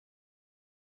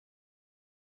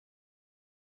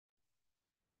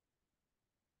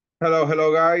Hello,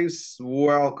 hello, guys.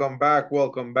 Welcome back.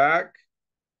 Welcome back.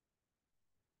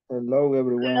 Hello, Hello,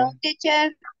 everyone. teacher.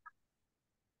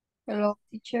 Hello,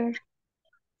 teacher.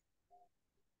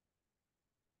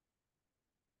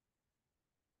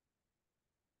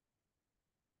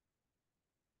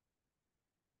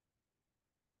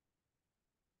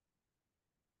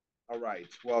 All right.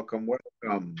 Welcome,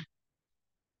 welcome.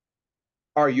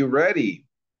 Are you ready?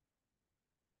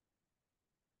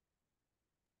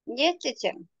 Yes,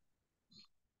 teacher.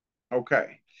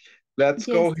 Okay. Let's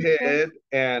Yes, go teacher. ahead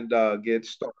and get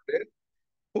started.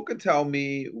 Who can tell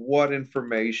me what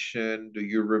information do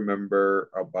you remember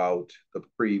about the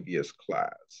previous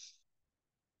class?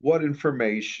 What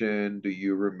information do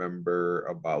you remember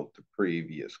about the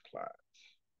previous class?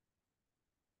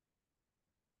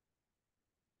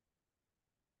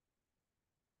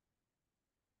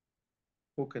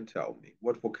 Who can tell me?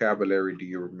 What vocabulary do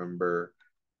you remember?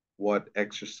 What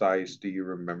exercise do you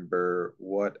remember?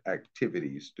 What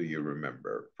activities do you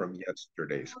remember from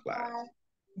yesterday's class?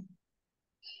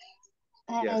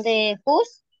 Yes. The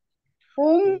whose,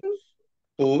 whom,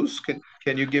 Whose?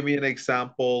 Can you give me an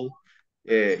example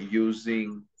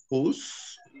using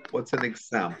whose? What's an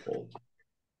example?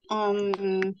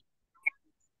 um,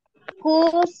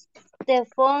 whose the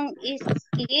phone is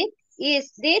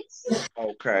this?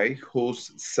 Okay.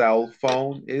 Whose cell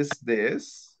phone is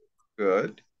this?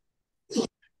 Good.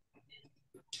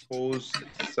 Whose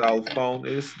cell phone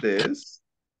is this?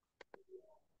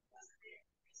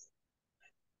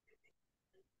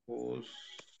 Whose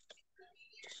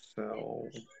cell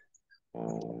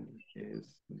phone is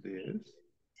this?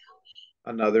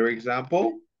 Another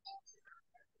example?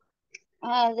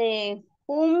 The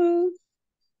whom,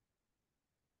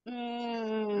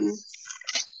 um,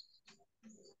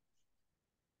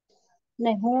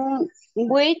 the whom,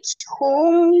 which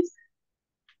whom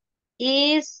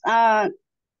is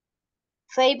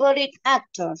favorite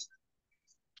actor?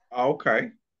 Okay.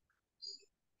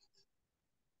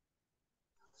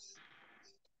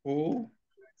 Who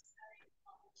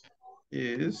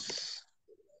is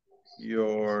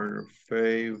your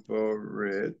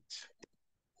favorite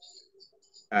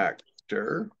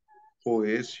actor? Who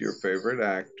is your favorite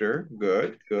actor?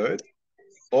 Good, good.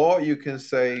 Or you can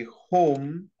say,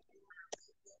 whom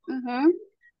Mm-hmm.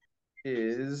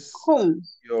 is Whom?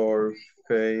 your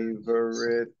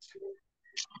favorite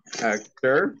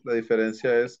actor? La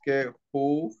diferencia es que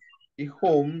who y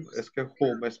whom es que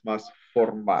whom es más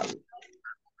formal.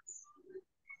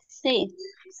 Sí.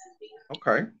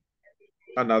 Okay.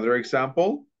 Another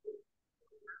example.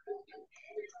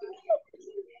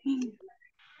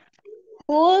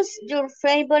 Who's your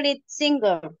favorite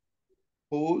singer?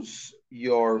 Who's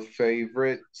your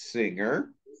favorite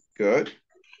singer? Good.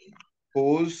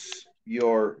 Who's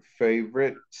your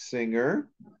favorite singer?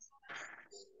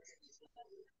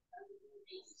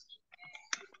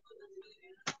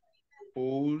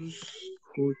 Who's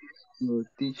Who's your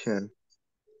teacher?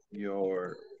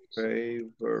 your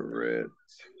favorite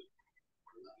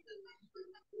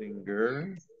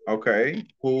singer? Okay.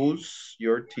 Who's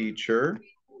your teacher?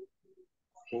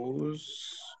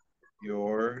 Who's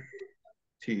your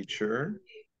teacher?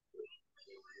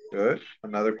 Good.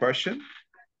 Another question.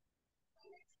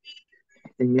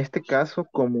 En este caso,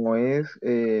 como es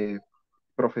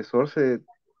profesor,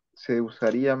 se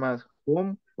usaría más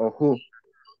whom o who.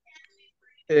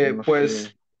 No Pues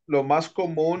sé. lo más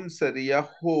común sería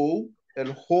who.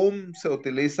 El whom se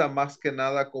utiliza más que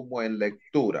nada como en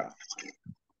lectura,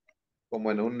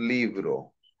 como en un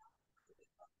libro.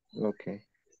 Ok.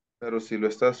 Pero si lo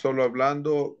estás solo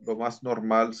hablando, lo más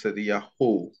normal sería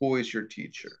who. Who is your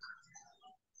teacher?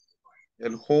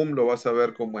 El whom lo vas a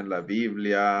ver como en la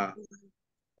Biblia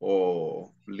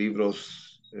o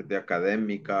libros de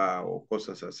académica o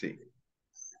cosas así.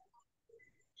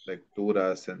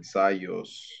 Lecturas,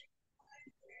 ensayos.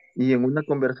 Y en una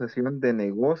conversación de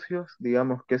negocios,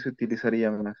 digamos, ¿qué se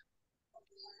utilizaría más?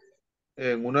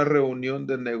 En una reunión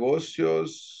de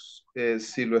negocios,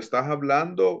 si lo estás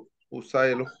hablando, usa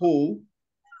el who.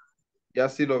 Ya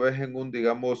si lo ves en un,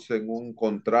 digamos, en un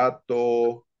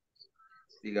contrato,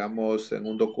 digamos, en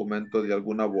un documento de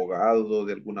algún abogado,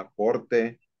 de alguna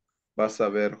corte, vas a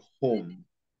ver whom.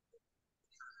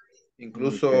 Ok,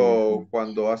 Incluso ok.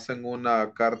 cuando hacen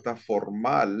una carta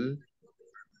formal,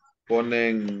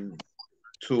 ponen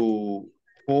to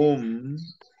whom,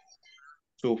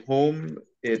 to whom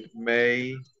it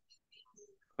may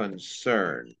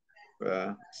concern.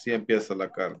 ¿Verdad? Así empieza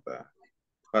la carta.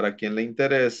 Para quien le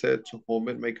interese, to whom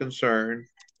it may concern,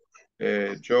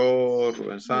 yo,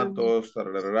 Rubén Mm. Santos,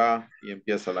 tararara, y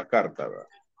empieza la carta, ¿verdad?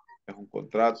 Es un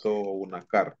contrato o una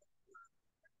carta.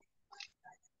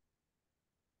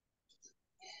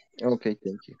 Okay,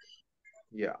 thank you.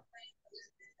 Yeah.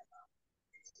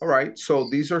 All right, so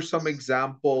these are some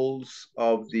examples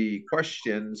of the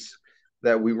questions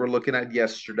that we were looking at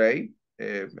yesterday.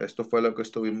 Esto fue lo que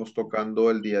estuvimos tocando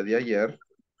el día de ayer.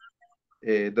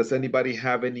 Does anybody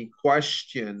have any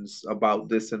questions about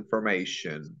this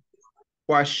information?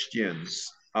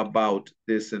 Questions about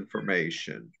this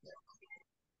information?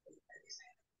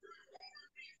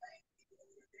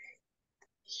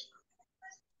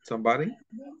 Somebody?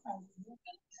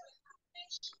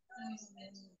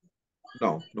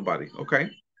 No, nobody. Okay.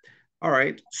 All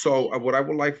right. So what I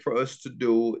would like for us to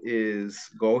do is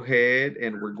go ahead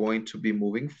and we're going to be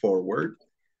moving forward.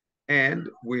 And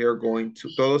we are going to,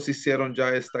 todos hicieron ya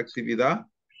esta actividad.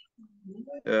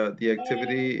 The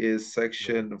activity is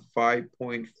section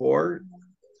 5.4.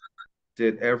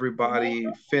 Did everybody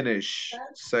finish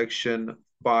section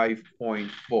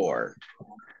 5.4?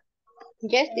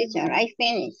 Yes, teacher, I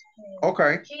finished.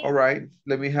 Okay, all right.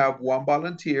 Let me have one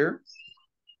volunteer.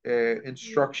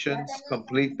 Instructions,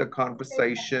 complete the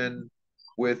conversation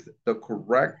with the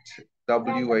correct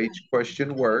WH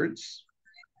question words.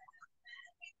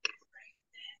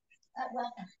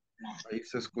 Ahí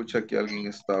se escucha que alguien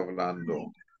está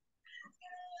hablando.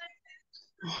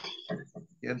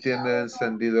 ¿Quién tiene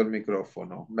encendido el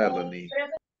micrófono? Melanie.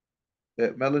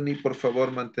 Melanie, por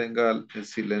favor, mantenga en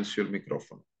silencio el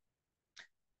micrófono.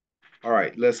 All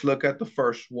right, let's look at the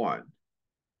first one.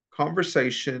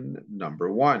 Conversation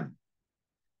number 1.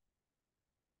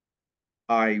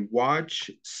 I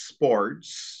watch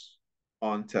sports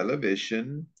on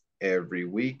television every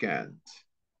weekend.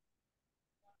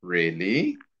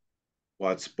 Really?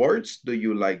 What sports do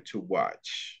you like to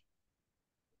watch?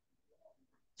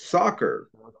 Soccer.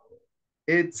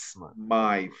 It's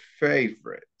my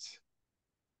favorite.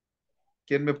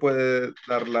 ¿Quién me puede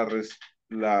dar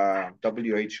la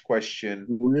WH question?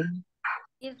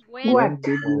 When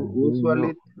do you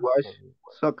usually watch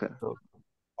soccer?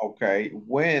 Okay,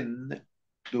 when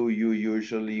do you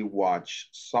usually watch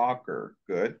soccer?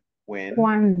 Good. When?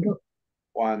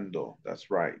 Cuando.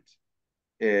 That's right.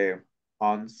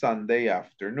 On Sunday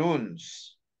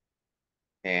afternoons.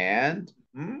 And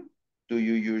do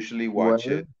you usually watch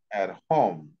it at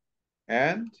home?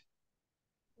 And?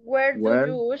 Where do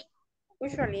you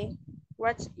usually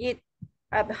watch it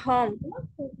at home?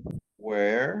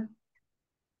 Where?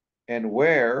 And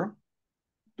where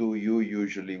do you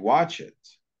usually watch it?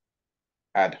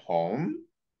 At home?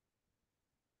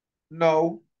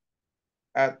 No,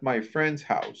 at my friend's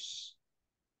house.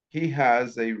 He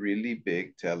has a really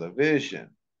big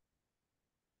television.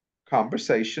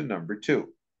 Conversation number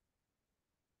 2.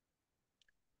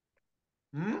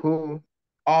 Who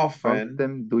often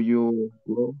do you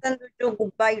go?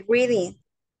 Bike reading.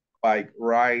 Bike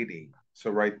riding. So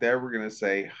right there, we're going to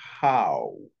say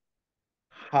how.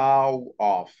 How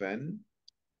often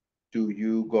do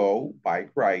you go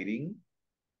bike riding?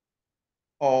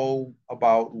 Oh,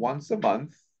 about once a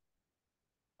month.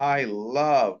 I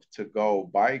love to go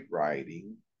bike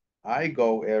riding. I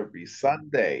go every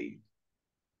Sunday.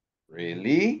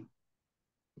 Really?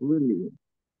 Really?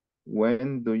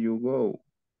 When do you go?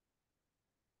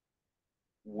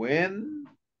 When?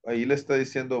 Ahí le está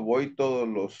diciendo voy todos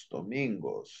los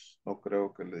domingos. No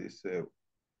creo que le dice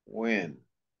when.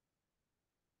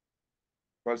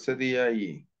 ¿Cuál sería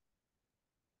ahí?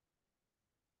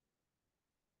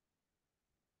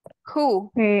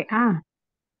 Who?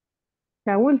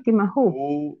 La última, who.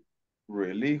 Who?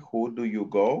 Really? Who do you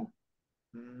go?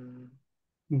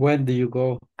 When do you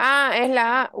go? Es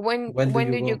la A. When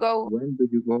do you go? When do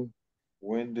you go?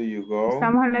 When do you go?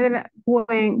 Estamos hablando de la,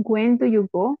 when do you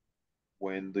go?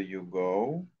 When do you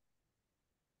go?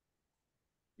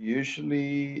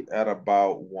 Usually at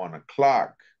about 1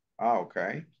 o'clock.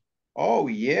 Okay. Oh,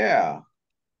 yeah.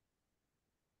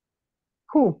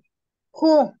 Who?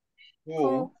 Who?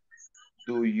 Who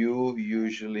do you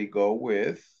usually go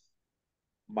with?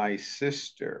 My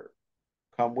sister.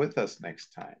 Come with us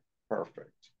next time.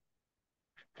 Perfect.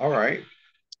 All right.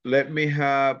 Let me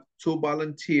have 2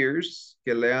 volunteers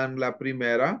que lean la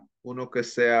primera. Uno que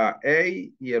sea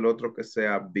A y el otro que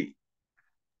sea B.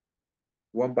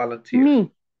 One volunteer.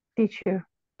 Me, teacher.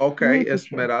 Okay, Me, teacher.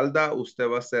 Esmeralda, usted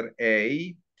va a ser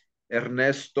A.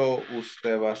 Ernesto,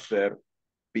 usted va a ser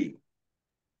B.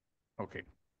 Okay.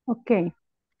 Okay.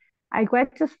 I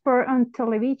watch sport on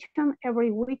television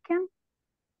every weekend.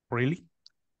 Really?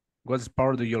 What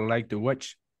sport do you like to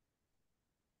watch?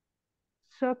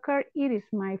 Soccer, it is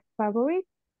my favorite.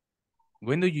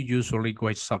 When do you usually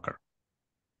watch soccer?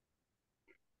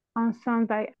 On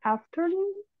Sunday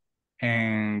afternoon.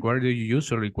 And where do you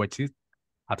usually watch it?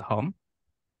 At home?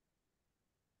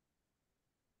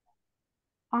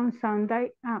 on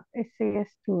Sunday at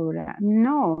Explora.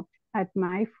 No, at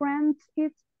my friend's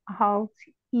house,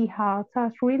 he has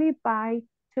a really big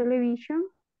television.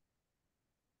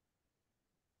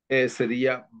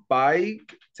 Sería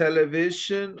bike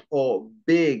television o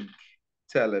big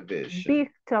television.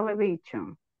 Big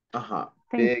television. Ajá.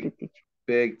 Thank you, teacher.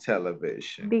 Big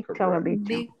television. Big correct. television.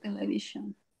 Big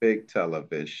television. Big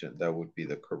television. That would be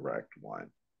the correct one.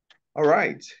 All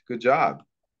right. Good job.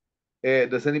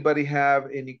 Does anybody have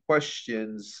any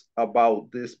questions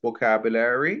about this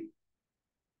vocabulary?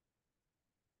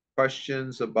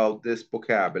 Questions about this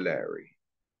vocabulary?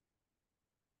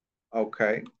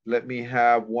 Okay, let me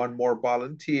have one more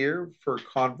volunteer for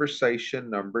conversation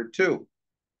number 2.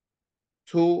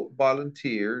 2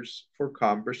 volunteers for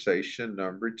conversation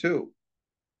number 2.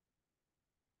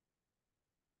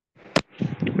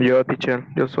 Yo, teacher,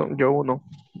 yo uno.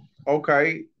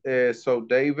 Okay, so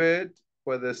David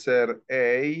puede ser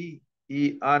A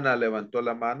y Ana levantó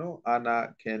la mano.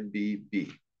 Ana can be B.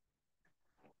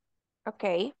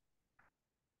 Okay.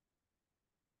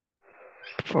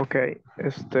 Okay,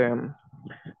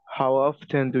 how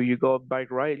often do you go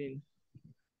bike riding?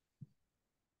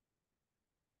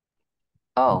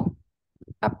 Oh,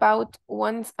 about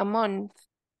once a month.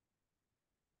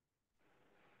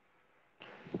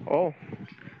 Oh,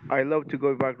 I love to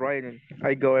go bike riding.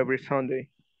 I go every Sunday.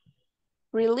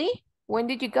 Really? When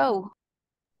did you go?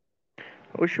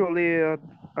 Usually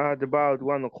at about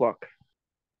 1 o'clock.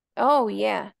 Oh,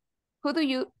 yeah. Who do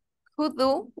you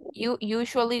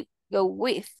usually go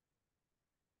with?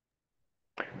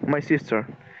 My sister,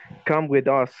 come with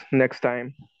us next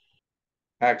time.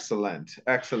 Excellent,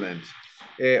 excellent.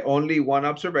 Only one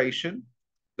observation.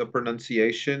 The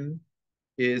pronunciation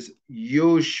is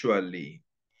usually,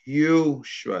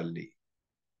 usually,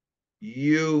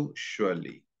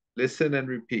 usually. Listen and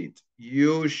repeat,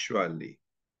 usually.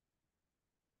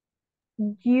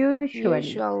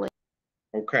 Usually.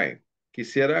 Ok,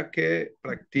 quisiera que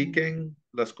practiquen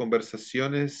las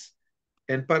conversaciones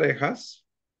en parejas,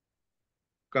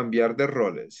 cambiar de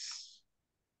roles.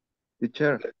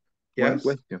 Teacher, one Yes,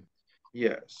 question.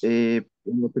 yes.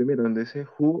 Lo primero, donde dice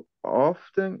who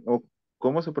often, o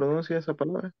 ¿cómo se pronuncia esa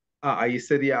palabra? Ahí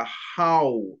sería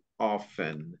how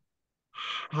often.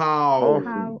 How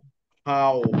Often.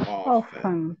 How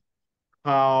often?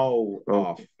 How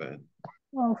often?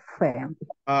 Often.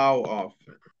 How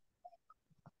often?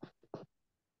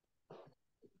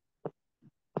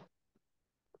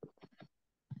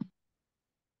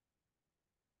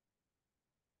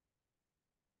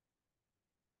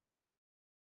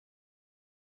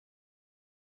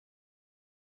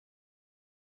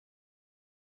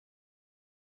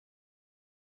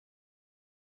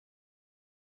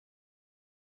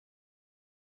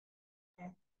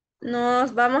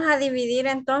 Nos vamos a dividir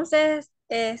entonces,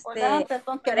 Hola,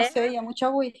 perdón que no se oía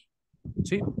mucho bulla.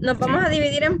 Sí, nos vamos a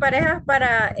dividir en parejas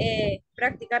para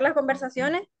practicar las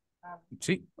conversaciones.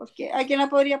 sí. Okay. ¿Alguien la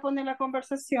podría poner la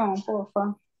conversación, por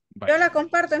favor? Bye. Yo la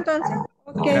comparto entonces.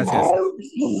 Okay. Gracias.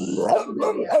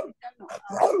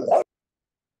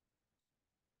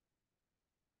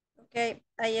 Ok,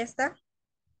 ahí está.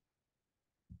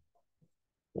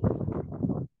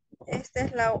 Esta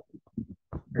es la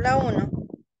 1.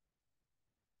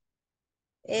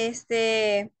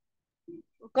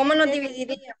 ¿Cómo nos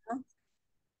dividiríamos?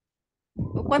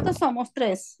 ¿Cuántos somos?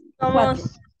 3.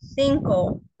 Somos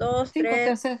 5. 2, 5, 3.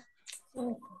 entonces.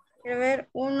 Quiero ver,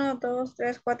 1, 2,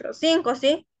 3, 4, 5,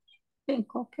 ¿sí?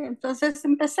 5, ok. Entonces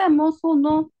empecemos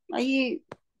uno. Ahí.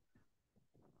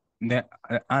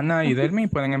 Ana y Delmi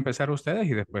pueden empezar ustedes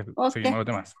y después Okay. seguimos los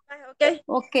demás. Ok.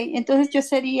 Ok, entonces yo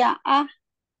sería A.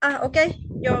 Ok.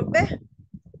 Yo B.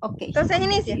 Ok. Entonces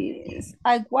inicia. Yes.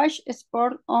 I watch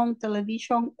sport on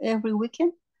television every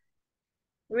weekend.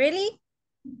 Really?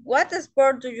 What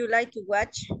sport do you like to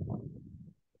watch?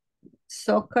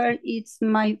 Soccer is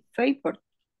my favorite.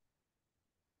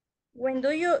 When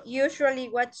do you usually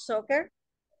watch soccer?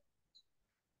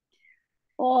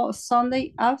 Oh,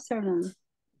 Sunday afternoon.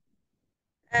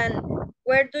 And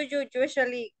where do you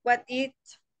usually watch it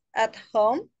at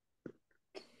home?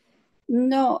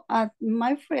 No, at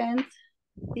my friend's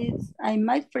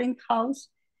house,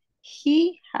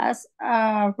 he has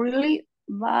a really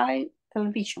big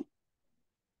television.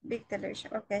 Big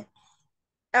television, ok.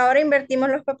 Ahora invertimos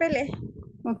los papeles.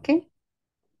 Ok.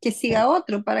 Que siga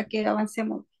otro para que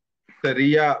avancemos.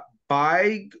 ¿Sería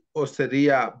big o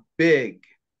sería big?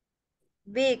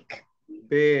 Big.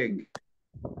 Big.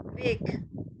 Big.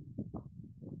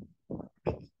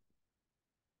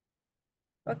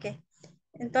 Ok.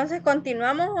 Entonces,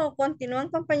 ¿continuamos o continúan,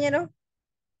 compañeros?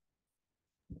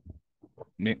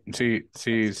 Bien,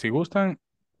 si gustan,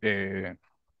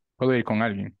 Puedo ir con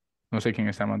alguien. No sé quién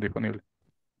está más disponible.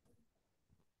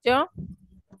 ¿Yo?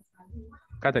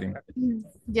 Catherine.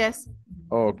 Yes.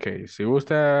 Ok, si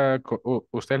gusta,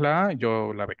 usted es la A,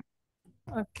 yo la B.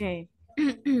 Okay.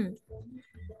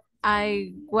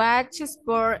 I watch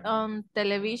sport on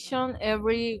television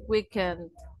every weekend.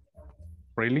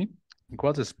 Really?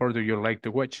 What sport do you like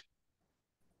to watch?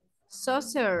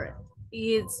 Soccer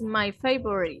is my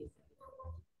favorite.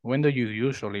 When do you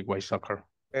usually watch soccer?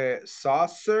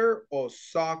 Saucer o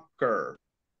soccer.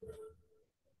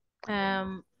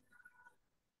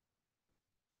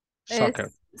 Soccer.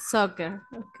 It's soccer.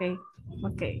 Okay.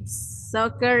 Okay.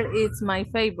 Soccer is my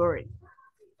favorite.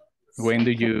 When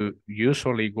do you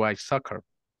usually watch soccer?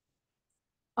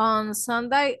 On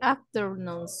Sunday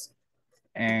afternoons.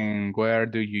 And where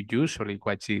do you usually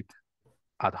watch it?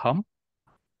 At home?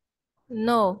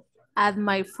 No, at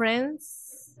my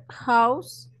friend's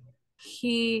house.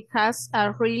 He has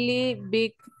a really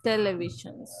big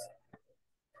television.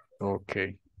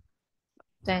 Ok,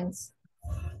 Thanks.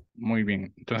 muy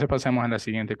bien. Entonces pasemos a la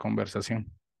siguiente conversación.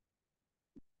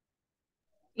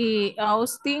 Y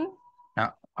Austin,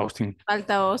 Ah, Austin.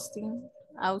 falta Austin.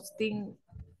 Austin.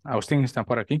 Austin está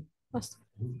por aquí.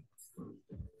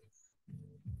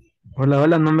 Hola,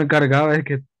 hola, no me cargaba, es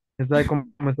que está como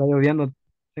me está lloviendo,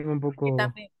 tengo un Y poco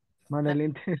también. mal el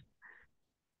internet.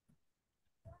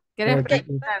 ¿Quieres Pero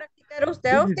aquí- ¿Va a practicar usted,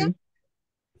 sí, Austin?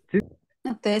 sí.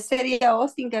 Entonces sería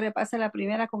Austin que repase la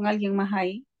primera con alguien más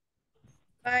ahí.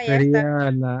 Vaya, esta,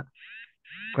 Sería la...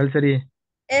 ¿Cuál sería?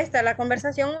 la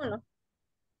conversación 1.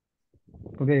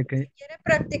 Ok, ok. ¿Quiere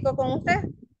practico con usted?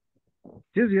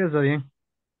 Sí, sí, está bien.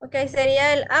 Ok,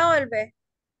 sería el A o el B.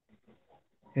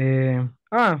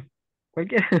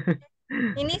 Cualquiera.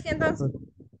 Inicia entonces.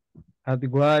 At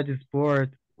watch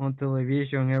sport on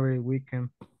television every weekend.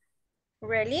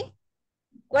 Really?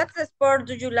 What sport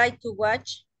do you like to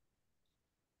watch?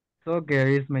 Soccer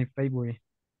is my favorite.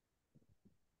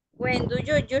 When do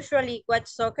you usually watch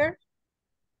soccer?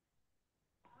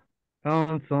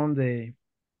 On Sunday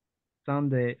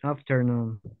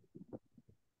afternoon.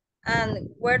 And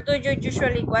where do you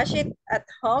usually watch it? At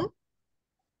home?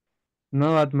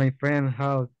 No, at my friend's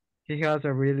house. He has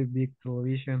a really big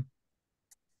television.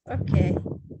 Ok.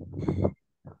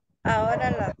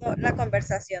 Ahora la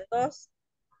conversación 2.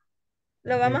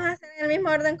 ¿Lo vamos a hacer en el mismo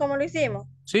orden como lo hicimos?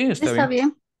 Sí, está Está bien.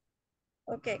 bien.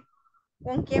 Ok.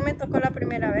 ¿Con quién me tocó la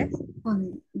primera vez?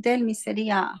 Con Delmi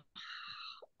sería,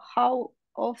 how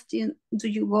often do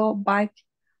you go bike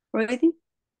riding?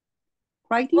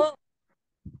 Oh,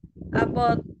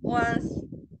 about once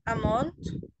a month.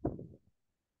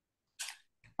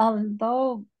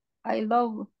 Although I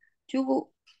love to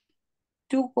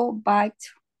go bike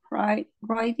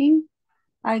riding,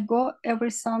 I go every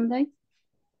Sunday.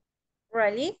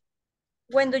 Really?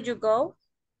 When do you go?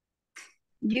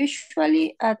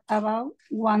 Usually at about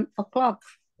 1 o'clock.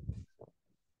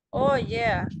 Oh,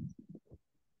 yeah.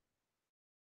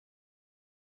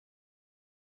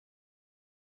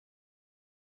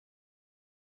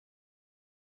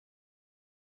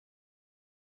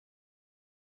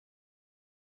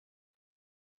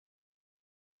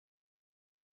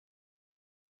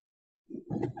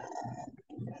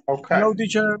 Okay. Hello,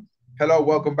 teacher. Hello,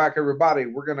 welcome back, everybody.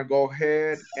 We're going to go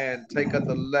ahead and take up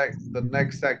the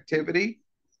next activity.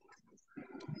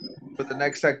 For the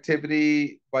next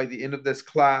activity, by the end of this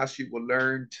class, you will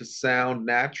learn to sound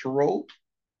natural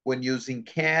when using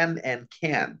can and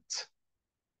can't.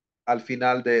 Al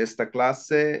final de esta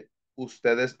clase,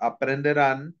 ustedes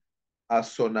aprenderán a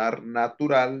sonar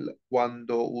natural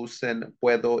cuando usen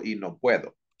puedo y no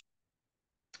puedo.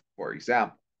 For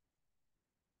example.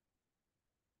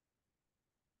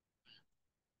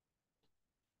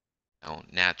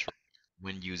 Natural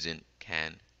when using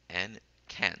can and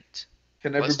can't.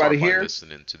 Can Let's everybody start by hear?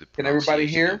 listening to the Can everybody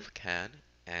pronunciation hear? of can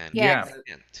and Yeah.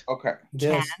 can't. Okay.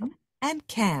 Can and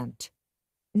can't.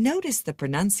 Notice the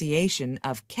pronunciation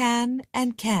of can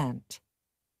and can't.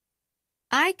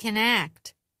 I can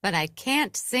act, but I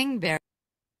can't sing very.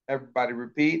 Everybody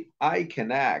repeat. I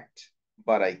can act,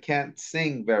 but I can't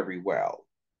sing very well.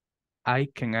 I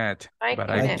can act, but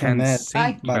I I can't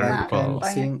sing very well.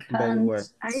 sing very well.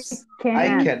 I I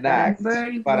can can act,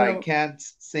 very but I well. can't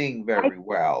sing very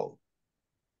well.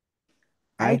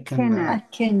 I can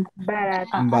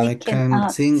but I can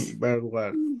act sing very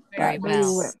well. Very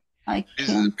well. I This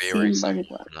is a can very sing very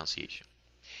simple well. pronunciation.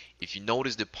 If you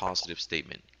notice the positive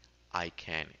statement, I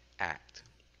can act.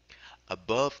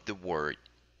 Above the word,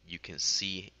 you can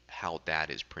see how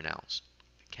that is pronounced.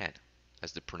 Can,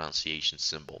 as the pronunciation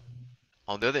symbol.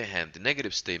 On the other hand, the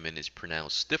negative statement is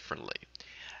pronounced differently.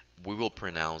 We will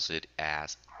pronounce it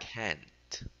as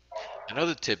can't.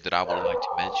 Another tip that I would like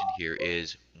to mention here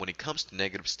is when it comes to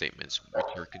negative statements which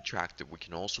are contracted, we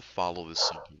can also follow the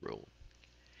simple rule.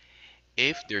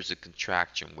 If there's a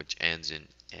contraction which ends in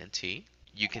nt,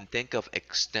 you can think of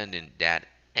extending that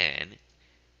n.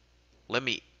 Let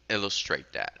me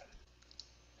illustrate that.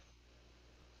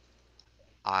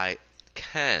 I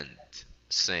can't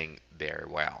sing very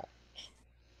well.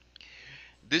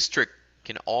 This trick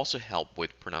can also help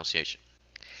with pronunciation.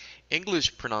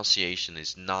 English pronunciation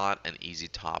is not an easy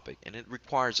topic and it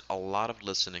requires a lot of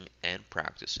listening and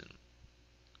practicing.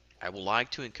 I would like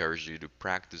to encourage you to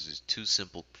practice these two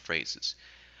simple phrases.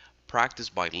 Practice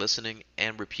by listening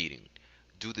and repeating.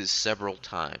 Do this several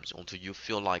times until you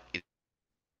feel like it.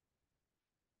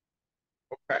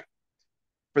 Okay.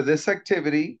 For this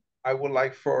activity, I would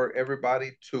like for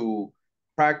everybody to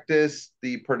practice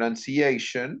the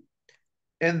pronunciation,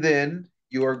 and then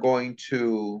you are going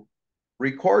to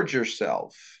record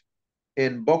yourself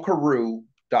in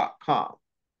bocaroo.com.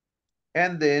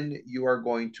 And then you are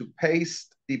going to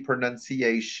paste the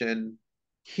pronunciation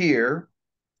here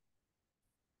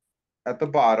at the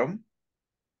bottom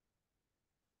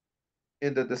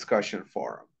in the discussion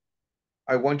forum.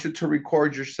 I want you to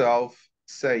record yourself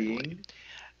saying,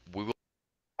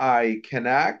 I can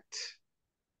act,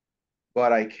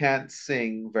 but I can't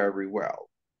sing very well.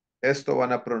 Esto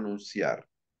van a pronunciar.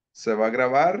 Se va a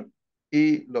grabar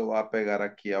y lo va a pegar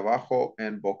aquí abajo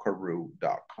en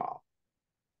bocaroo.com.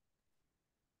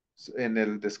 In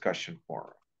el discussion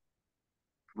forum.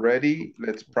 Ready?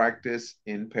 Let's practice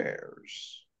in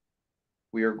pairs.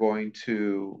 We are going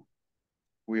to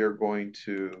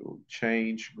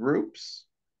change groups.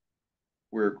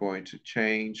 We're going to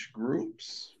change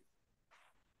groups.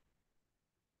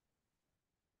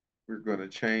 We're going to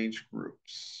change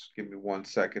groups. Give me 1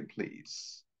 second,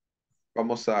 please.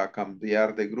 Vamos a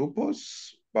cambiar de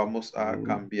grupos. Vamos a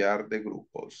cambiar de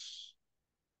grupos.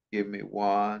 Give me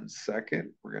 1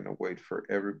 second. We're going to wait for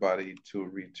everybody to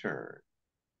return.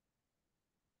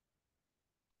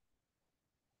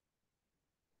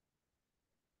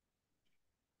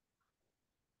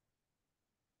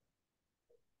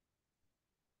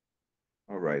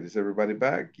 All right, is everybody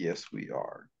back? Yes, we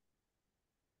are.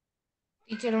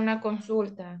 Teacher, una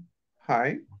consulta.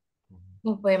 Hi.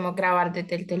 ¿Nos podemos grabar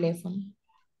desde el teléfono?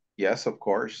 Yes, of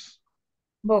course.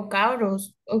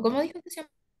 Vocabros. ¿O cómo dijo que se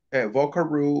llama?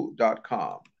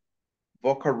 Vocaroo.com.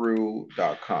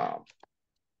 Vocaroo.com.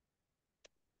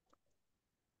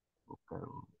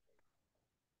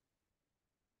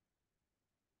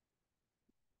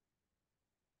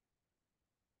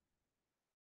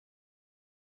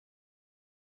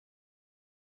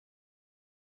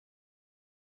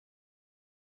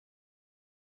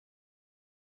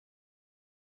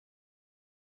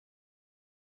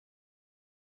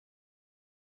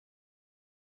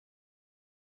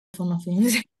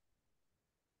 Fíjense.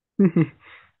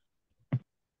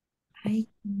 I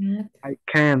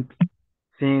can't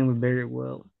sing very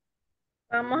well.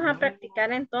 Vamos a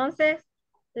practicar entonces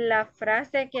la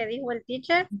frase que dijo el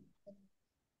teacher.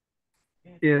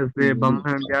 Y vamos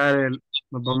a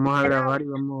nos vamos a grabar y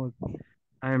vamos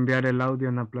a enviar el audio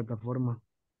en la plataforma.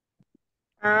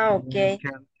 Ah, ok.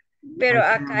 Pero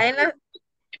acá en la...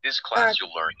 This class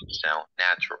you'll learn to sound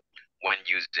natural when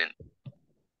using.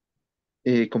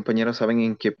 Compañeros, ¿saben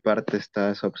en qué parte está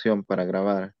esa opción para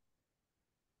grabar?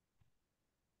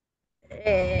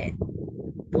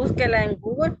 Búsquela en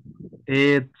Google.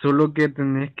 Solo que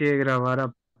tenés que grabar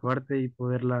aparte y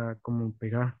poderla como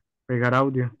pegar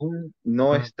audio.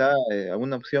 No está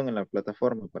una opción en la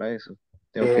plataforma para eso.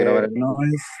 Tengo que grabar el...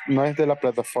 No es de la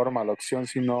plataforma la opción,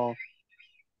 sino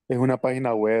es una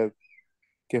página web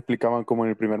que explicaban como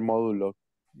en el primer módulo.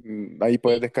 Ahí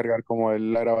puedes descargar como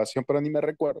la grabación, pero ni me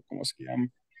recuerdo cómo se llama.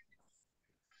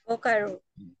 Bocaroo.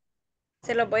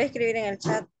 Se lo voy a escribir en el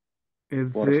chat.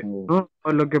 No,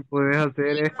 lo que puedes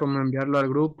hacer es como enviarlo al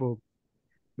grupo.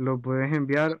 Lo puedes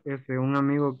enviar un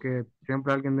amigo que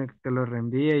siempre alguien te lo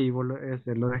reenvíe y vos lo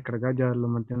descargas, ya lo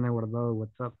mantiene guardado en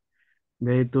WhatsApp.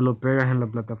 De ahí tú lo pegas en la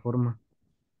plataforma.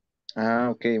 Ah,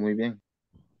 ok, muy bien.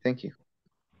 Thank you.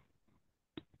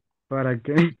 ¿Para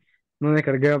qué? No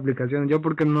descargué aplicación. Yo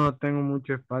porque no tengo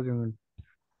mucho espacio en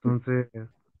entonces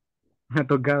me ha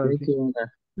tocado así.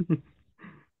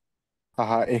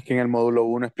 Ajá, es que en el módulo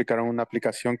 1 explicaron una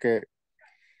aplicación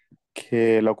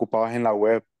que la ocupabas en la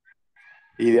web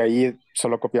y de ahí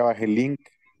solo copiabas el link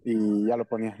y ya lo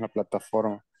ponías en la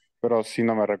plataforma, pero sí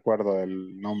no me recuerdo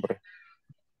del nombre.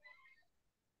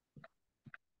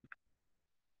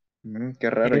 Qué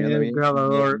raro, yo no vi.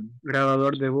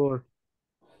 Grabador de voz.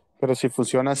 Pero si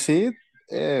funciona así,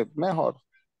 mejor.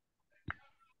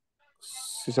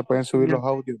 Si se pueden subir los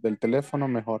audios del teléfono,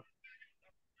 mejor.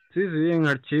 Sí, sí, en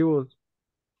archivos.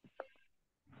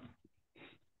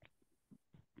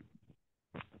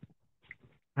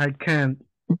 I can't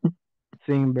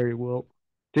sing very well.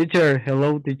 Teacher,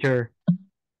 hello, teacher.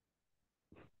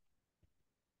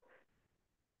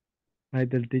 Hi,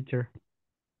 del teacher.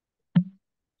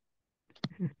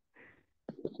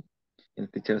 El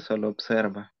teacher solo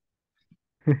observa.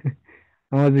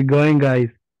 How's it going, guys?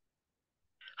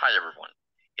 Hi everyone.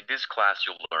 In this class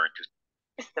you'll learn to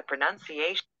It's the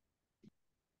pronunciation.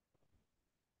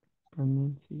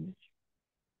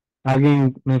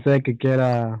 Alguien, no sé, que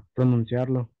quiera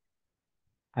pronunciarlo.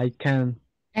 I can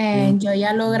sing. Yo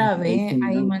ya lo grabé, Pronunciation,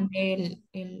 ahí ¿no? mandé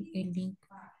el link.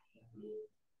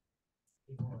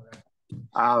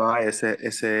 Ah, va, ese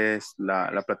es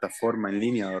la plataforma en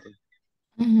línea, ¿verdad?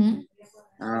 Ujú.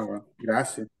 Ah, va,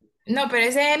 gracias. No, pero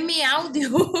ese es mi audio.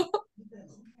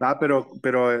 Ah, pero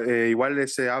igual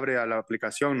se abre a la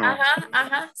aplicación, ¿no? Ajá,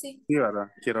 ajá, sí. Sí,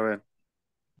 ¿verdad? Quiero ver.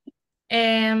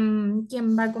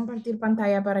 ¿Quién va a compartir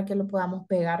pantalla para que lo podamos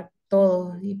pegar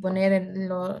todos y poner el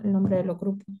nombre de los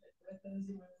grupos?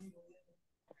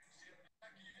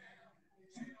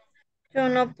 Yo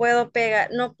no puedo pegar,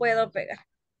 no puedo pegar.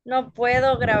 No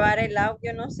puedo grabar el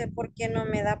audio, no sé por qué no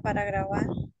me da para grabar.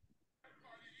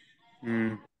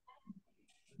 Mm,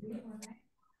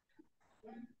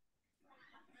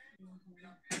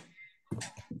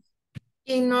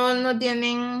 Y no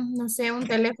tienen, no sé, un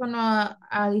teléfono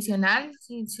adicional,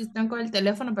 si están con el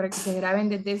teléfono para que se graben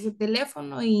desde ese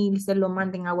teléfono y se lo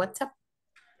manden a WhatsApp.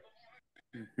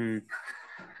 ujú.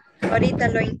 Ahorita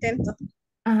lo intento.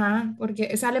 Ajá,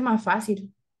 porque sale más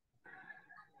fácil.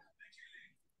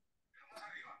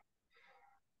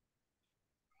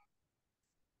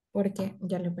 Porque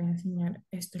ya les voy a enseñar,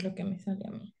 esto es lo que me sale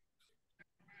a mí.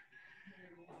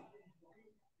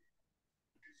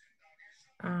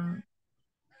 Ah,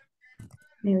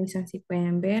 me avisan si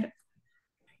pueden ver.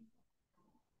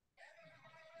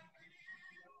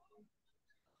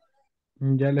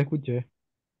 Ya la escuché.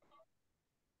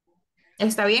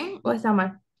 ¿Está bien o está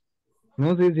mal?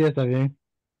 No, sí, sí, está bien.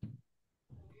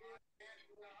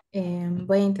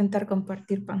 Voy a intentar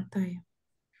compartir pantalla.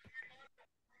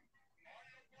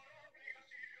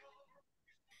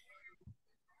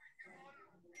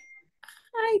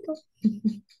 Ay, no.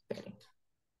 Esperen.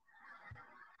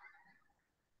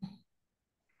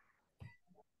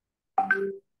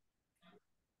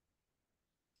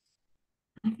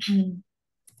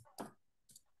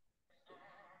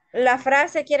 La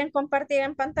frase quieren compartir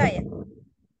en pantalla.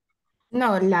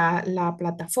 No, la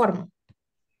plataforma.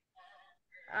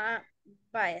 Ah,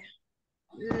 vaya.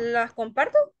 ¿Las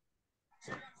comparto?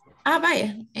 Ah,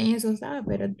 vaya, en eso estaba,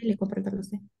 pero dile compartirlo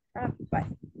usted. Ah, vaya.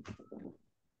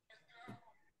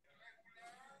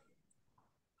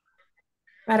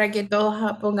 Para que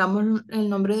todos pongamos el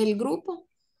nombre del grupo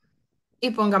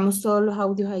y pongamos todos los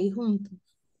audios ahí juntos.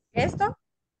 ¿Esto?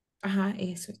 Ajá,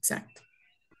 eso, exacto.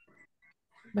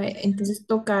 Vaya, entonces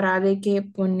tocará de que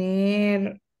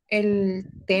poner el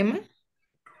tema.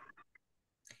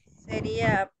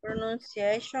 Sería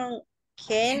pronunciation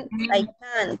can, I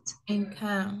can't. En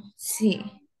can, sí.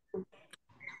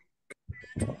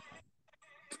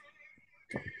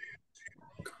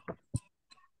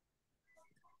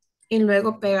 Y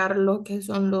luego pegar lo que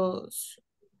son Los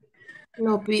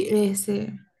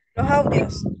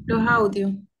audios. los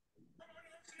audios.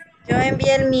 Yo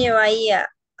envié el mío ahí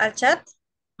al chat.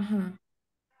 Ajá.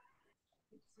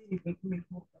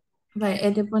 Vaya,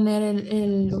 es de poner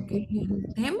lo que es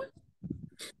el tema.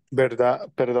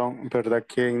 ¿Verdad? Perdón, ¿verdad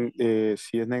que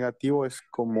si es negativo es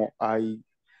como I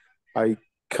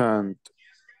can't?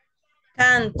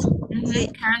 Can't.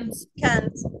 Sí. Can't.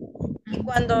 Can't. Y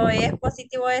cuando es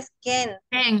positivo es can.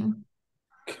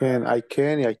 I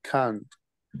can y I can't.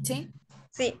 Sí.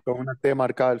 Sí. Con una T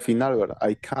marcada al final, ¿verdad?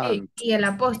 I can't. Y el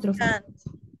apóstrofo.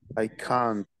 I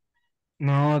can't.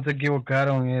 No, se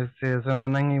equivocaron,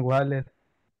 suenan iguales.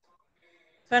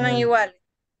 Suenan igual.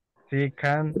 Sí,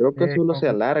 can Creo que solo se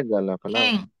alarga la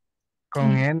palabra.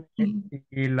 con N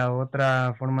y la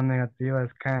otra forma negativa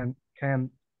es can't.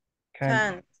 Can't.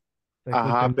 Se escucha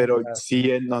Ajá, más pero grave.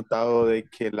 sí he notado de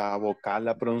que la vocal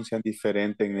la pronuncian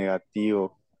diferente en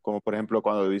negativo. Como por ejemplo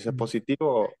cuando dice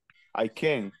positivo, I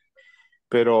can.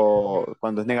 Pero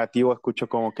cuando es negativo escucho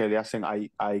como que le hacen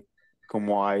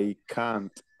como I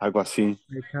can't, algo así.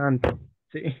 I can't,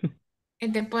 sí.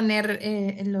 Es de poner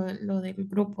lo del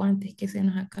grupo antes que se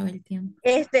nos acabe el tiempo.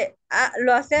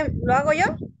 ¿Lo hago yo?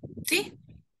 Sí.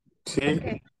 Sí.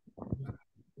 Okay.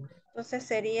 Entonces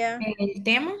sería. El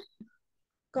tema.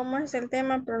 ¿Cómo es el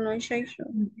tema?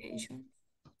 Pronunciation.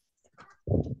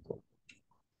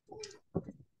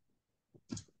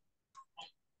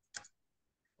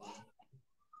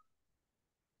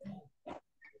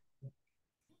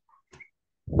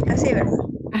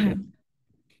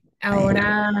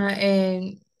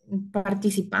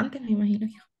 Participantes, me imagino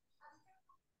yo.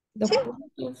 Dos Sí.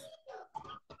 puntos.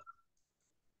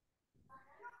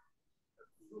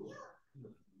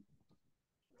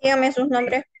 Dígame sus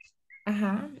nombres.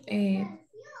 Ajá.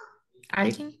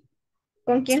 ¿Alguien?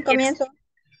 ¿Con quién comienzo?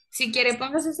 Si quiere,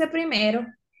 póngase ese primero.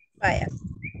 Vaya.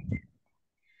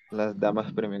 Las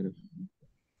damas primero.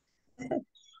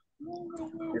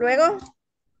 Luego,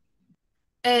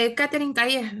 Catherine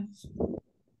Calleja.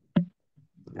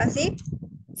 ¿así?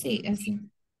 Sí, así.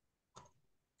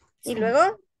 ¿Y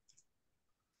luego?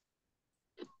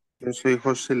 Yo soy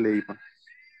José Leiva.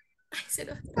 Ay, se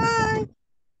lo... Ay.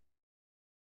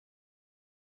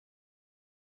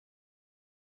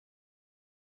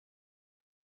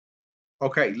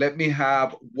 Okay, let me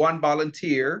have one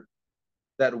volunteer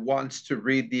that wants to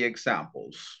read the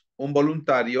examples. Un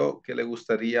voluntario que le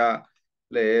gustaría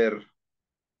leer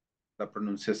la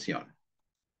pronunciación.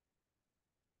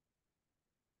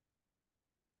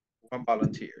 One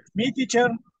volunteer. Me, teacher.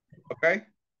 Okay,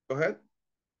 go ahead.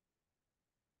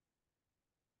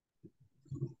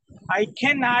 I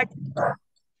can act,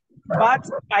 but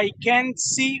I can't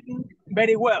see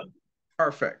very well.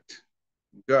 Perfect.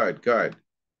 Good, good.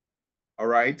 All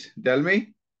right,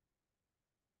 Delmi?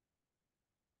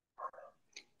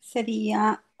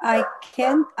 Sería, I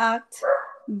can act,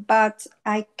 but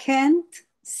I can't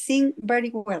sing very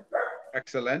well.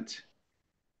 Excellent.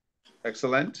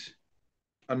 Excellent.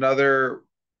 Another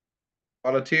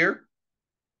volunteer?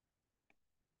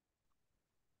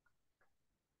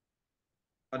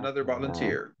 Another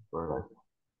volunteer.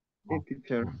 Hey,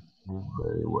 teacher.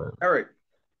 Very well. Eric.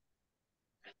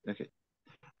 Okay.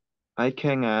 I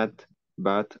can act,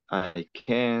 but I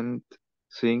can't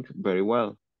sing very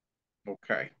well.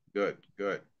 Okay, good,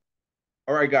 good.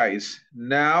 All right, guys.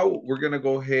 Now we're going to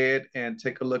go ahead and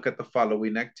take a look at the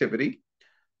following activity,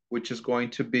 which is going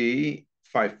to be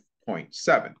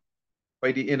 5.7.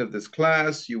 By the end of this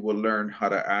class, you will learn how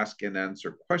to ask and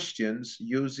answer questions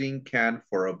using Can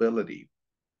for Ability.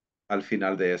 Al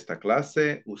final de esta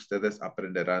clase, ustedes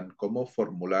aprenderán cómo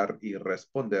formular y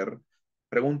responder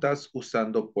preguntas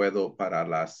usando Puedo para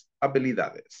las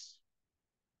habilidades.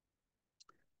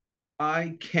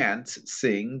 I can't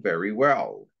sing very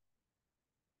well.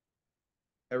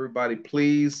 Everybody,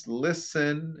 please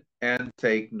listen and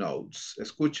take notes.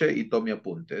 Escuche y tome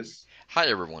apuntes. Hi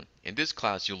everyone. In this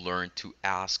class, you'll learn to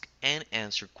ask and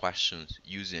answer questions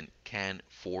using Can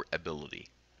for Ability.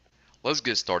 Let's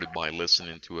get started by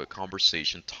listening to a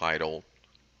conversation titled,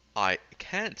 I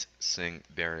can't sing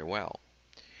very well.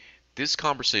 This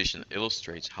conversation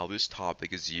illustrates how this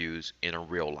topic is used in a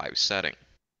real-life setting.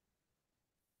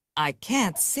 I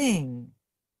can't sing.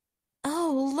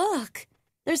 Oh, look.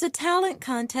 There's a talent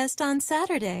contest on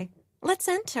Saturday. Let's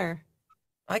enter.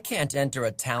 I can't enter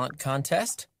a talent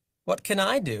contest. What can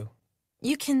I do?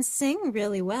 You can sing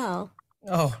really well.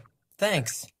 Oh,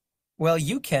 thanks. Well,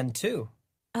 you can too.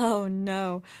 Oh,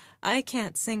 no. I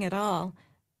can't sing at all.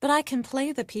 But I can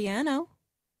play the piano.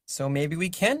 So maybe we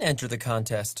can enter the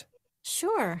contest.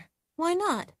 Sure. Why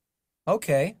not?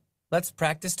 Okay, let's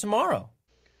practice tomorrow.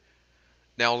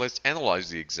 Now let's analyze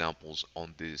the examples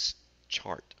on this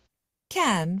chart.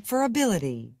 Can for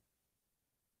ability.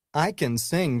 I can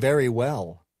sing very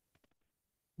well.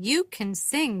 You can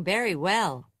sing very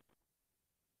well.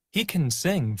 He can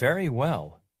sing very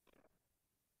well.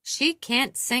 She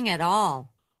can't sing at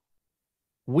all.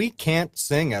 We can't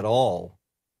sing at all.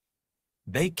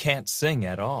 They can't sing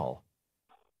at all.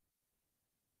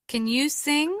 Can you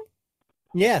sing?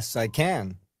 Yes, I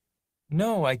can.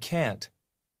 No, I can't.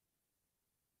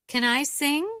 Can I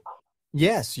sing?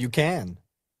 Yes, you can.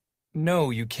 No,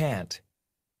 you can't.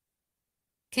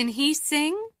 Can he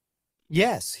sing?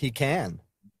 Yes, he can.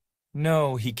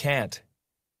 No, he can't.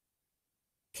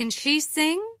 Can she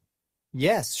sing?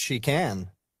 Yes, she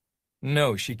can.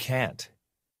 No, she can't.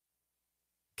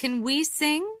 Can we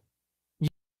sing?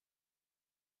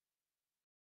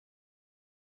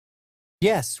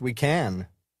 Yes, we can.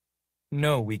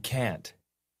 No, we can't.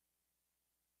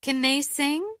 Can they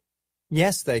sing?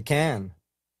 Yes, they can.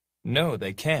 No,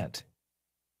 they can't.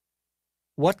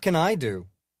 What can I do?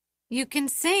 You can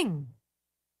sing.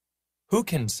 Who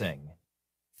can sing?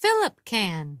 Philip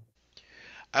can.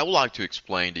 I would like to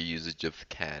explain the usage of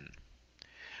can.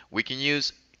 We can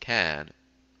use can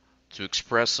to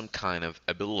express some kind of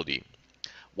ability,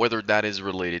 whether that is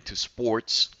related to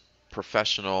sports,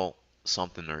 professional,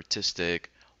 something artistic,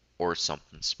 or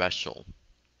something special.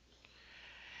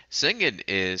 Singing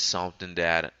is something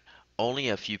that only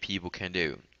a few people can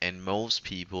do, and most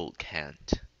people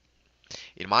can't.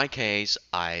 In my case,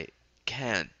 I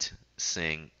can't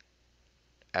sing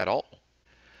at all.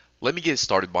 Let me get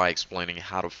started by explaining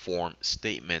how to form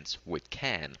statements with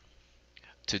can.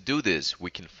 To do this,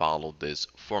 we can follow this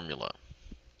formula.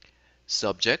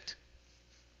 Subject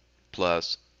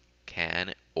plus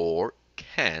can or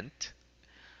can't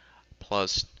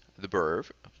plus the verb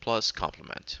plus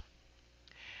complement.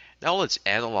 Now let's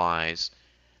analyze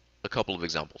a couple of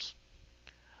examples.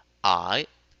 I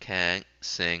can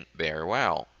sing very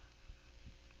well.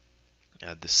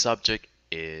 The subject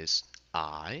is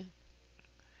I.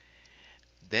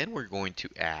 Then we're going to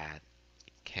add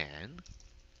can.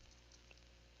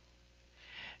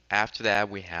 After that,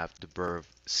 we have the verb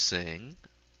sing.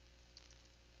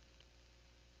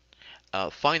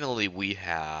 Finally, we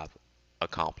have a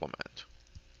complement.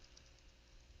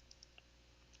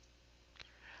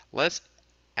 Let's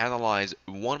analyze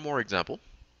one more example.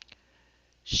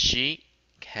 She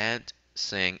can't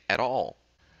sing at all.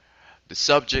 The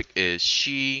subject is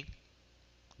she.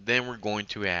 Then we're going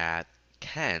to add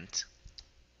can't.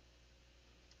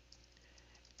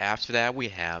 After that, we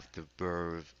have the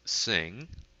verb sing.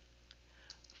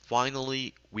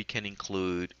 Finally, we can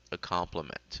include a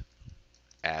complement,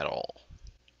 at all.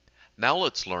 Now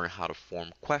let's learn how to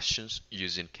form questions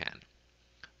using can.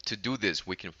 To do this,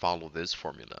 we can follow this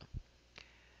formula.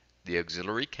 The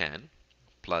auxiliary can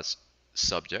plus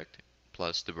subject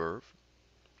plus the verb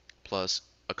plus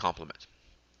a complement.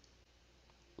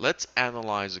 Let's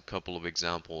analyze a couple of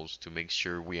examples to make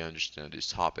sure we understand this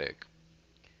topic.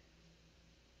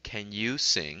 Can you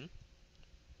sing?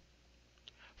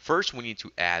 First, we need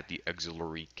to add the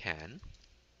auxiliary can.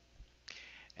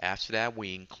 After that,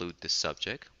 we include the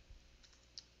subject.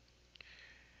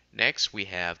 Next, we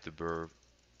have the verb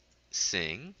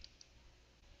sing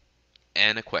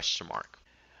and a question mark.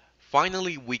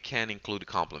 Finally, we can include a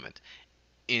complement.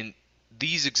 In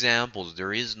these examples,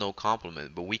 there is no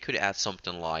complement, but we could add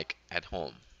something like at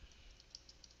home.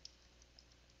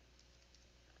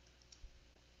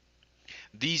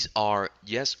 These are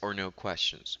yes or no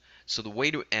questions. So the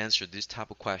way to answer this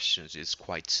type of questions is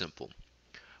quite simple.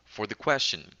 For the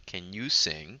question, can you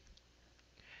sing?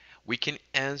 We can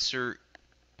answer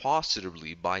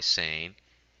positively by saying,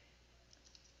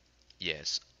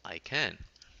 yes, I can.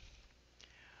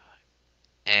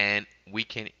 And we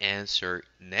can answer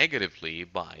negatively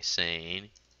by saying,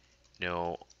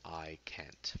 no, I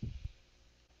can't.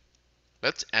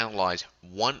 Let's analyze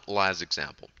one last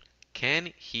example.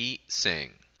 Can he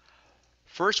sing?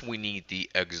 First, we need the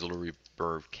auxiliary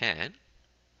verb can.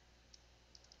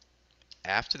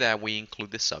 After that, we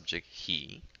include the subject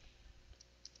he.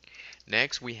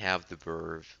 Next, we have the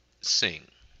verb sing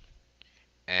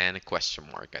and a question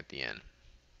mark at the end.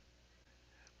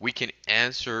 We can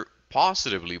answer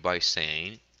positively by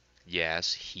saying,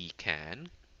 yes, he can.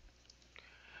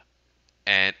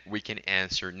 And we can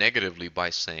answer negatively by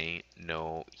saying,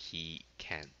 no, he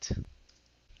can't.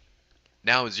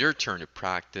 Now it's your turn to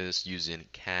practice using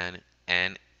can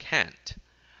and can't.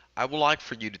 I would like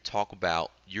for you to talk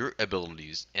about your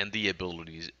abilities and the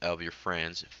abilities of your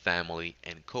friends, family,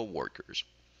 and co-workers.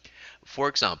 For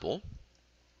example,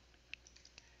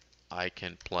 I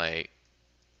can play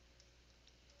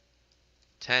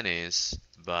tennis,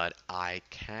 but I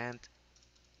can't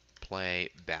play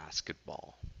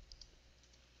basketball.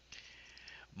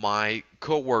 My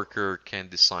coworker can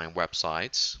design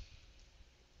websites,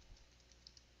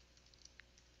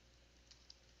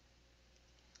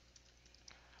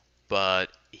 but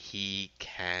he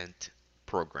can't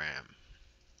program.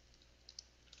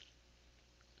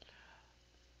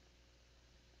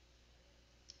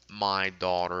 My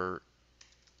daughter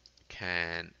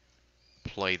can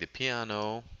play the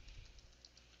piano,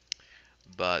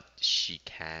 but she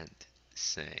can't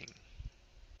sing.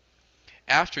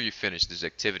 After you finish this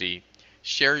activity,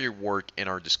 share your work in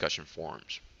our discussion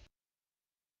forums.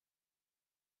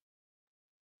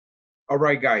 All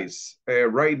right, guys.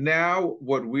 Right now,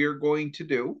 what we're going to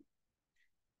do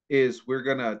is we're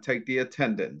going to take the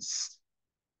attendance.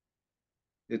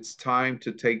 It's time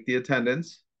to take the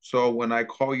attendance. So when I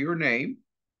call your name,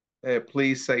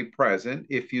 please say present.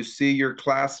 If you see your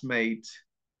classmate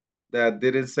that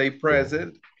didn't say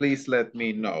present, please let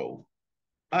me know.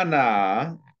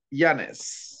 Ana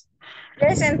Yanes.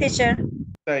 Present, teacher.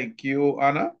 Thank you,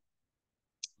 Ana.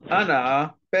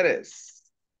 Ana Perez.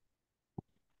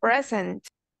 Present.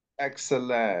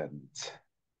 Excellent.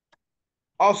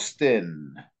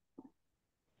 Austin.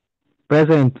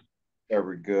 Present.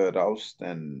 Very good,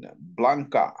 Austin.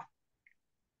 Blanca.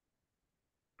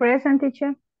 Present,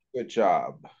 teacher. Good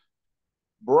job.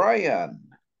 Brian.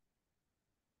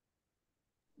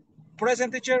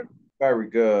 Present, teacher. Very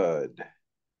good.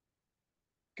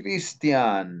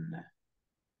 Christian.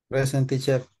 Present,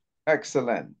 teacher.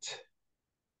 Excellent.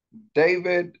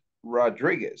 David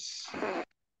Rodriguez.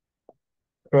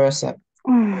 Present.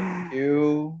 Thank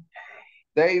you.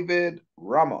 David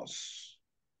Ramos.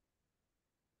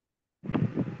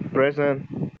 Present.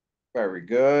 Very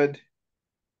good.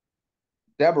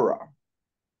 Deborah.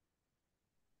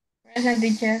 Present,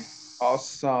 teacher.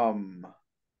 Awesome.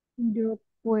 Yo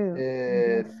puedo.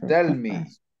 Yo soy Delmi.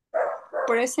 capaz.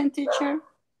 Present, teacher.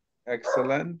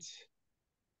 Excellent.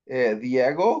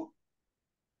 Diego.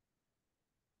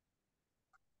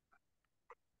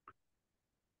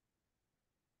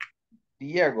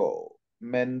 Diego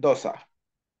Mendoza.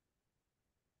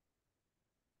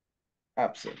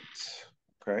 Absent.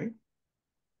 Okay.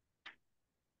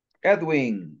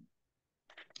 Edwin.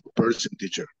 Present,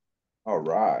 teacher. All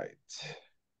right.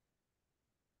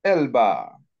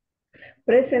 Elba.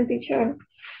 Present, teacher.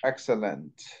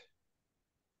 Excellent.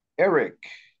 Eric.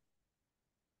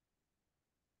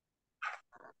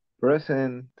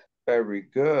 Present. Very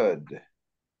good.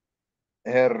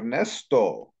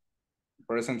 Ernesto.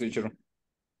 Present, teacher.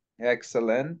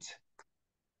 Excellent.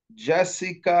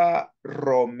 Jessica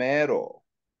Romero.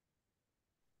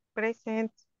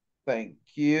 Present. Thank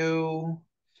you.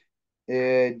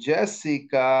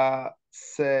 Jessica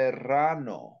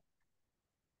Serrano.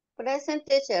 Present,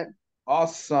 teacher.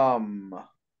 Awesome.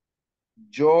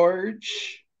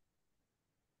 George.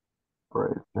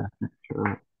 Present,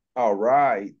 teacher. All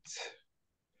right.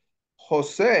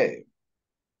 Jose.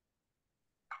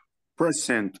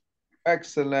 Present.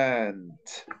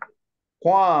 Excellent.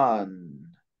 Juan.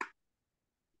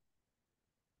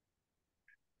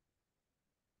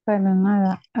 Para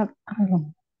nada.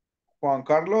 Algo. Juan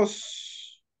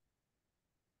Carlos.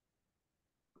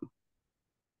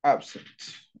 Absent.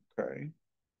 Okay.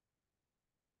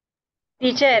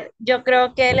 Teacher, yo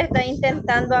creo que él está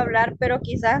intentando hablar, pero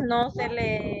quizás no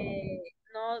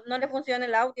le funciona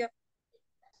el audio.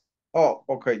 Oh,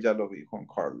 ok, ya lo vi, Juan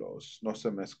Carlos. No se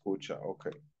me escucha. Ok.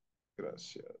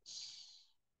 Gracias.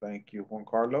 Thank you, Juan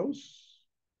Carlos.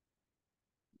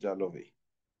 Ya lo vi.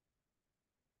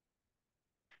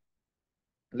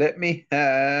 Let me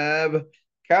have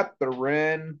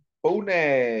Catherine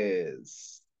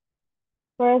Funes.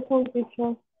 Present,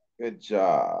 teacher. Good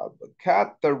job.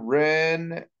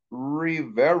 Catherine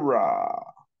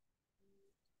Rivera.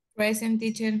 Present,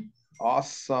 teacher.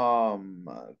 Awesome.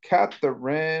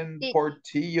 Catherine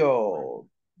Portillo.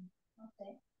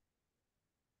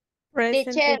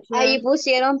 Teacher, teacher. ahí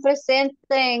pusieron presente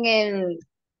en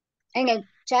el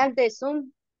chat de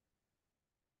Zoom.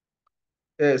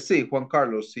 Sí, Juan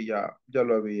Carlos, sí, ya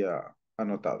lo había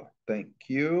anotado. Thank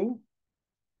you.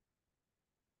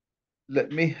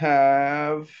 Let me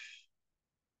have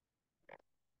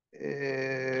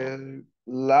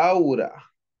Laura.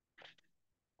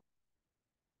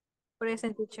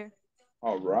 Present, teacher.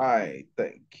 All right.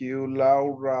 Thank you,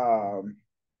 Laura.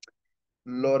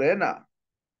 Lorena.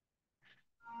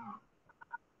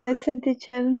 Present,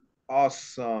 teacher.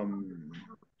 Awesome.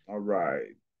 All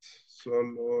right.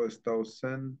 Solo está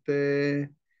ausente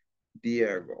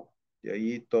Diego. Y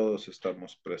ahí todos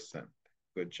estamos presentes.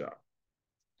 Good job.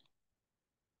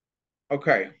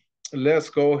 Okay. Let's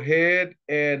go ahead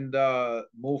and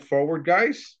move forward,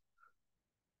 guys.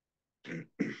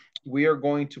 We are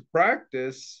going to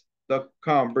practice the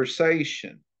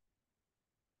conversation.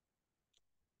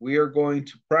 We are going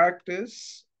to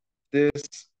practice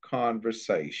this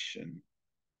conversation.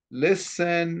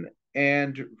 Listen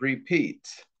and repeat.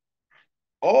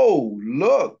 Oh,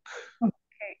 look.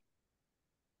 Okay.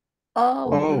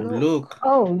 Oh, look.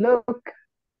 Oh, look.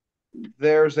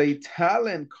 There's a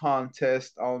talent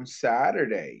contest on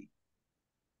Saturday.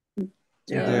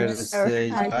 There's a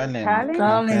talent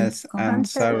contest on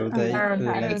Saturday.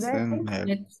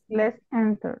 Let's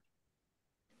enter.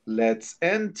 Let's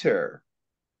enter.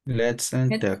 Let's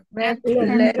enter.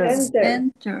 Let's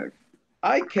enter.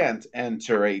 I can't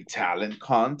enter a talent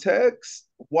contest.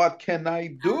 What can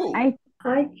I do? I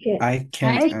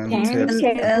can't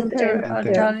enter a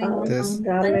talent contest.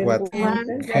 What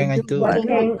can I do? What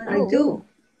can I do?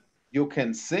 You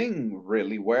can sing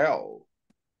really well.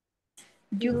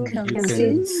 You can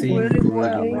sing really really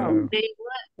well.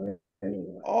 well.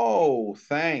 Oh,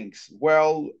 thanks.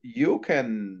 Well, you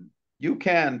can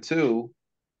too.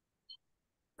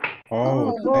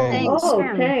 Oh, thanks.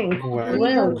 Thanks.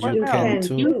 Well, you can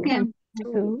too. You can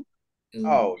too.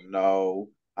 Oh, no.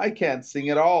 I can't sing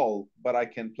at all, but I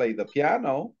can play the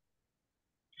piano.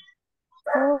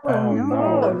 Oh,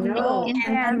 no. No.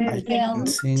 I can't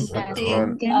sing at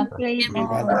all,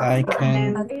 but I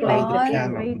can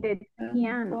play the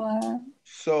piano.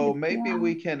 So maybe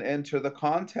we can enter the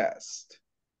contest.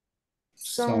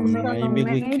 So maybe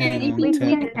we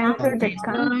can enter the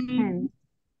contest.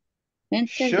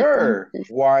 Sure,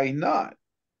 why not?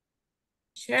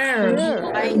 Sure.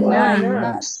 Why Why not?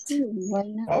 not? Why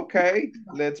not? Okay,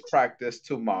 let's practice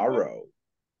tomorrow.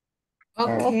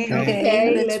 Okay.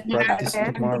 Okay, let's let's practice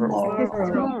tomorrow.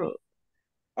 Tomorrow.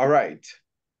 All right.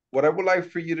 What I would like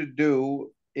for you to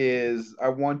do is I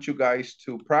want you guys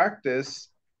to practice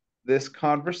this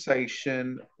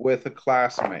conversation with a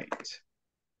classmate.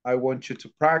 I want you to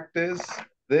practice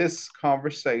this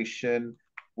conversation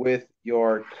with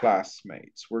your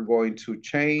classmates. We're going to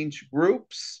change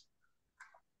groups.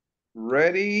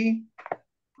 Ready?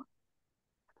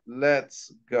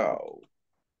 Let's go.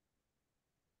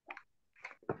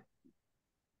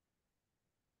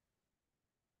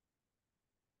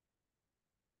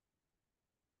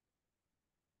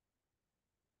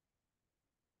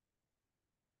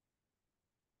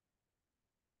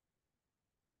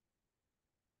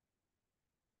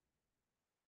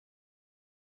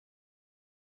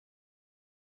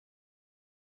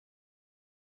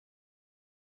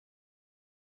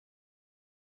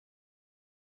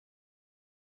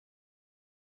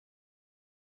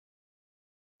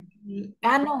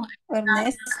 Ah, no.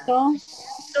 Ernesto,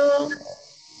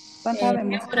 ¿cuántos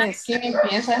habemos? Tres. ¿Quién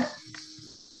empieza?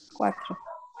 Cuatro.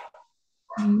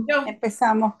 Yo.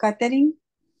 Empezamos, Catherine.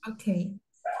 Ok.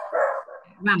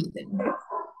 Vamos.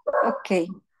 Okay.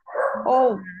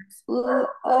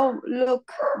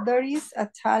 Look, there is a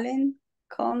talent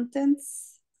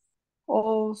contest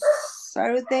on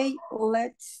Saturday.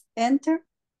 Let's enter.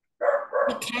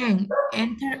 We can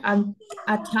enter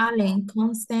a talent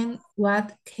constant.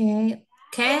 What can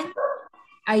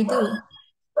I do?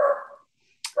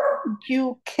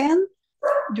 You can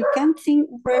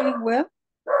sing really well.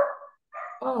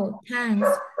 Oh, thanks.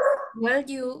 Well,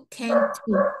 you can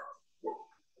too.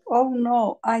 Oh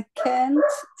no, I can't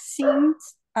sing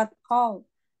at all,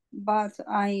 but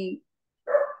I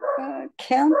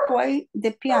can play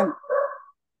the piano.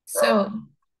 So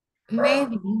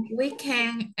maybe we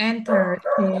can enter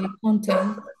the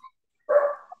content.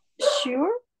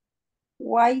 Sure,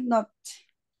 why not?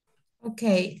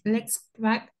 Okay,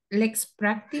 let's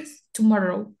practice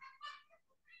tomorrow.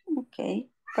 Okay,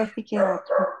 practique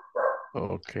otro.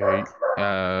 Ok.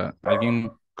 ¿Alguien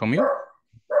conmigo?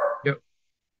 Yo.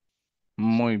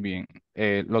 Muy bien.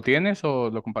 ¿Lo tienes o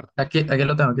lo comparto? Aquí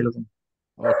lo tengo, aquí lo tengo.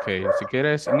 Ok, si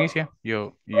quieres, inicia, y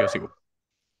yo sigo.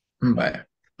 Vaya.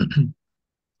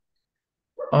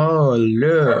 Oh,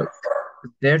 look.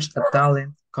 There's a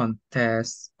talent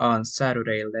contest on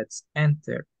Saturday. Let's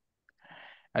enter.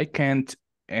 I can't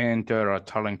enter a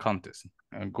talent contest.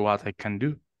 What I can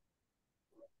do?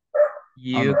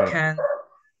 You pero- can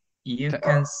you Te-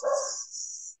 can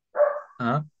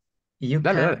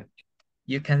Dale.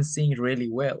 you can sing really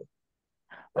well.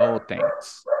 Oh,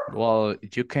 thanks. Well,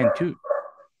 you can too.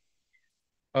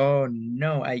 Oh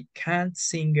no, I can't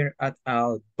sing at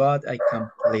all, but I can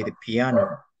play the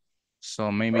piano.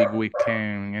 So maybe we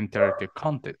can enter the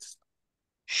contest.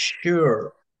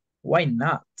 Sure, why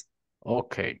not?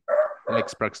 Okay,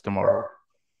 let's practice tomorrow.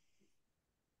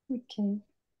 Okay.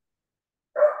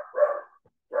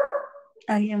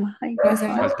 ¿Alguien más ahí?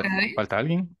 ¿Falta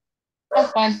alguien?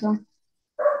 Falso.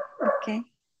 Ok.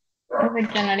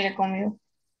 Reflexionaría conmigo.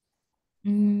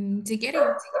 Si quiere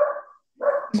yo.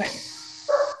 Bueno.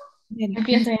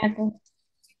 Empiezo ya tú.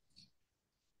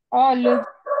 Oh, look.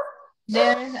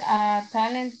 There's a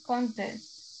talent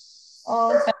contest.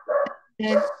 Oh,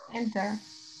 let's enter.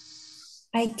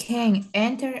 I can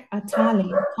enter a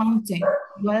talent contest.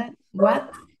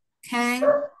 What can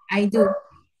I do?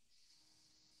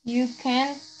 You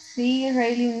can see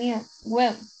really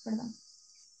well. Pardon.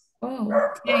 Oh,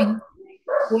 thanks.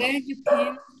 Well, you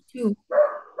can too.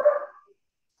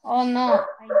 Oh no,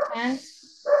 I can't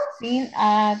sing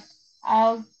at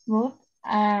all good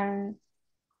and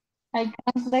I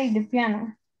can play the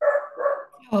piano.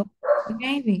 So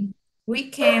maybe we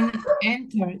can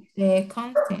enter the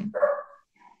content.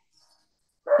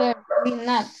 Sure, why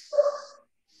not?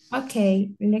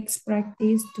 Okay, let's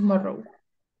practice tomorrow.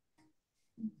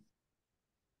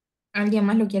 ¿Alguien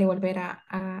más lo quiere volver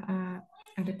a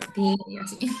repetir y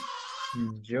así?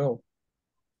 Yo.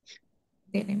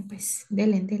 Delen, pues,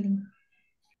 delen.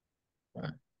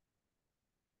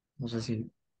 No sé si.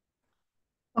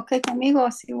 Ok, conmigo,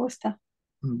 si gusta.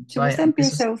 Si Vaya, gusta,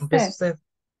 empiece usted. empieza usted.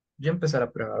 Yo empezaré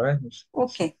a primera vez. No sé.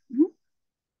 Ok.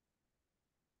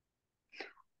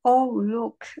 Oh,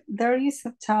 look, there is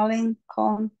a talent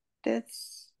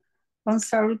contest on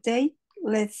Saturday.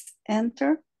 Let's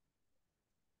enter.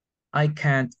 I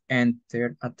can't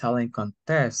enter a talent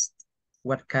contest.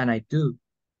 What can I do?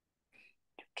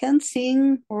 You can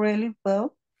sing really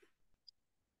well.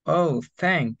 Oh,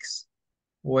 thanks.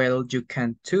 Well, you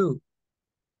can too.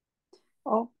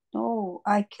 Oh, no,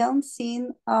 I can't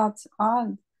sing at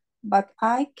all, but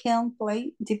I can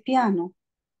play the piano.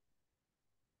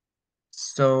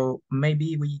 So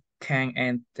maybe we can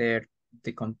enter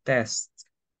the contest.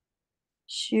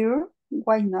 Sure,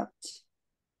 why not?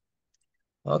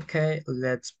 Okay,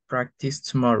 let's practice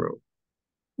tomorrow.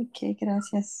 Ok,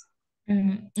 gracias.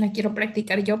 No quiero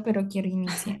practicar yo, pero quiero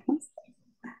iniciar.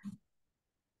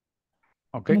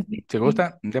 Ok, si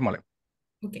gusta, démosle.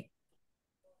 Okay.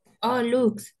 Oh,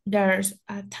 look, there's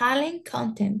a talent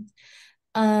content.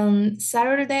 On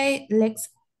Saturday, let's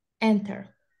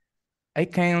enter. I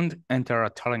can't enter a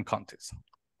talent contest.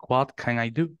 What can I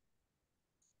do?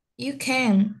 You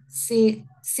can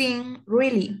sing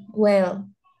really well.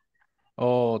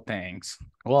 Oh, thanks.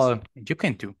 Well, you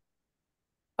can too.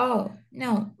 Oh,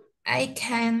 no, I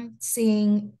can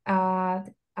sing at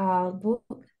a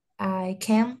book. I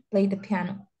can play the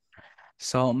piano.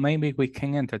 So maybe we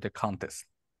can enter the contest.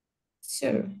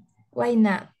 Sure, why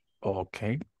not?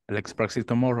 Okay, let's practice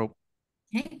tomorrow.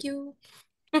 Thank you.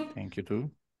 Thank you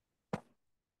too.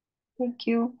 Thank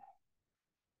you.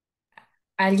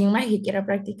 ¿Alguien más que quiera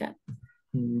practicar?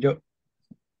 Yo.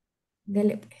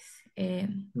 Dele pues.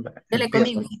 Dele Empiezo.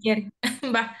 conmigo si quiere.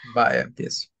 Va. Vaya,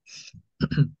 empiezo.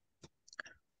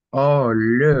 Oh,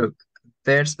 look,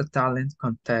 there's a talent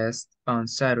contest on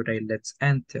Saturday. Let's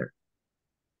enter.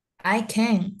 I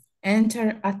can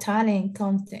enter a talent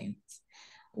contest.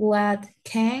 What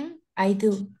can I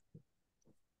do?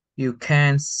 You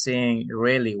can sing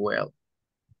really well.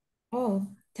 Oh,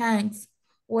 thanks.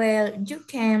 Well, you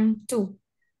can too.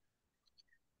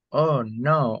 Oh,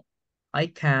 no, I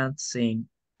can't sing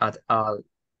at all,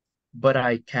 but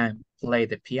I can play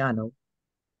the piano.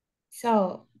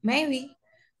 So maybe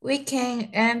we can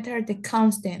enter the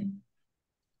constant.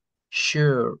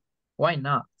 Sure, why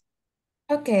not?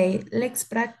 Okay, let's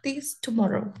practice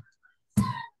tomorrow.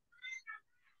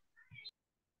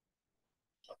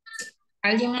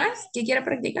 ¿Alguien más que quiera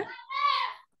practicar?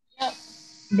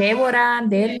 Débora,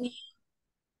 Delmi.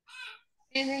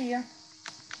 Sí, yo.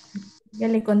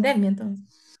 Dele con Delmi entonces.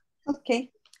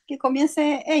 Ok, que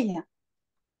comience ella.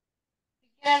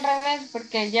 Al revés,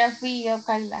 porque ya fui yo,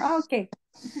 Carla. Ah, ok.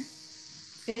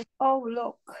 Oh,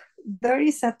 look, there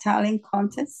is a talent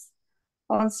contest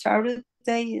on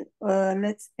Saturday.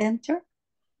 Let's enter.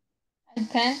 I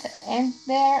can't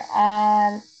enter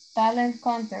a talent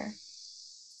contest.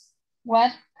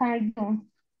 What can I do?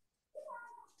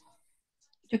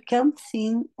 You can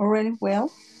sing really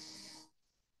well.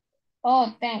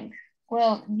 Oh, thanks.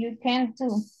 Well, you can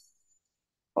too.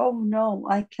 Oh, no,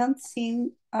 I can't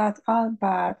sing at all,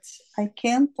 but I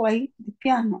can play the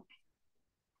piano.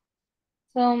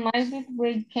 So maybe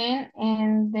we can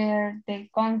enter the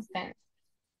constant.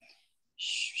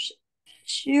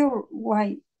 Sure,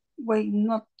 why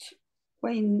not?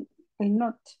 Why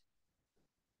not?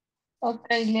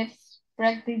 Okay, let's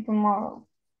practice tomorrow.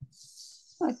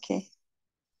 Okay.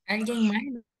 ¿Alguien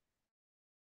más?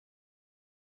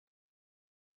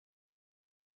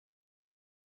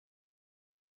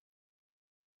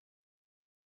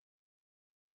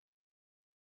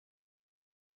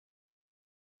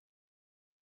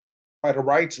 All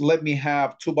right, let me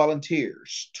have two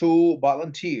volunteers. Two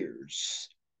volunteers.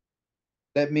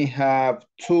 Let me have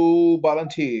two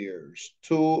volunteers.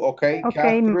 Two, okay.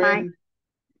 Okay, Catherine.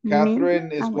 Catherine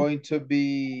me, is going to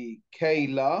be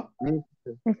Kayla.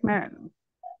 Esmeralda.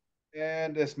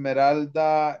 And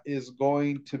Esmeralda is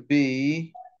going to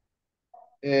be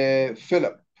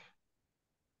Philip.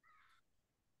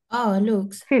 Oh,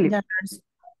 look, Philip. there's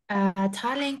a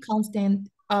talent constant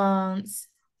on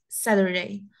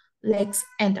Saturday. Let's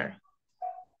enter.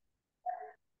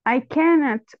 I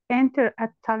cannot enter a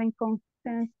talent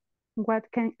contest.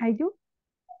 What can I do?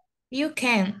 You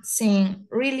can sing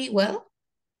really well.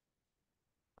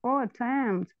 Oh,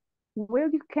 thanks. Well,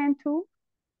 you can too.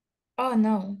 Oh,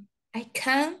 no, I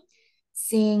can't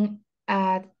sing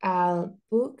at a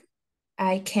book.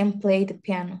 I can play the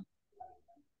piano.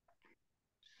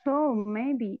 So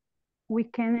maybe we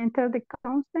can enter the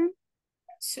constant?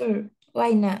 Sure,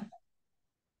 why not?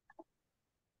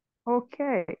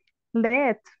 Okay,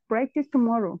 let's practice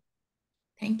tomorrow.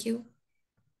 Thank you.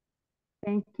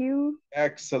 Thank you.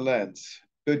 Excellent.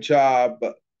 Good job,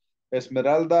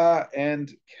 Esmeralda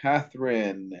and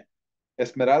Catherine.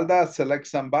 Esmeralda, select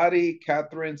somebody.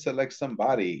 Catherine, select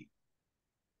somebody.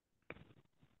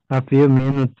 A few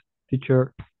minutes,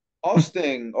 teacher.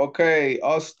 Austin. Okay,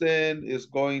 Austin is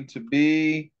going to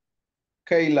be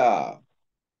Kayla.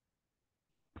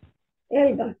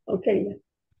 Elba, okay.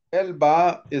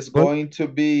 Elba is going to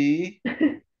be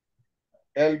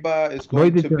Elba is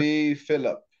going to be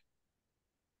Philip.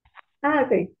 Ah,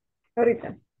 ok.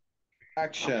 Ahorita.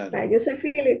 Action. Yo soy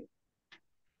Philip.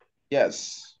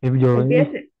 Yes. If you're ready.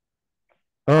 Empiece.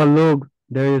 Oh, look,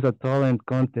 there is a talent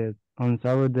contest on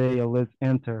Saturday. Let's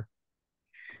enter.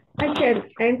 I can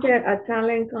enter a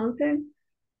talent contest.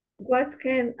 What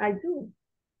can I do?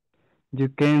 You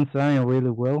can sing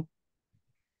really well.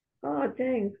 Oh,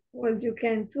 thanks. Well, you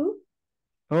can too.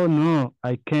 Oh no,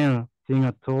 I can't sing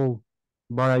at all,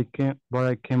 but I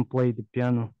can play the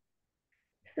piano.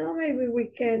 So maybe we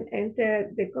can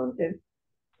enter the contest.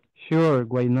 Sure,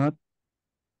 why not?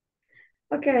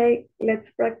 Okay, let's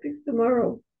practice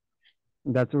tomorrow.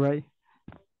 That's right.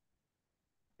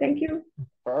 Thank you.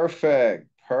 Perfect.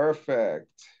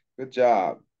 Perfect. Good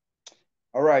job.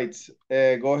 All right.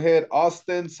 Go ahead.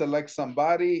 Austin, select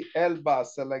somebody. Elba,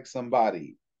 select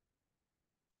somebody.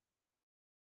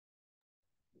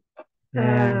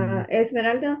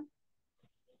 Esmeralda.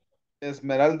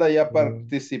 Esmeralda ya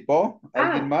participó.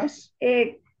 ¿Alguien más?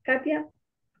 Katia.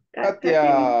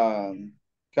 Katia.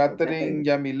 Catherine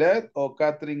Yamilet o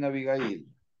Catherine Abigail.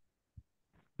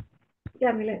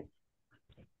 Yamilet.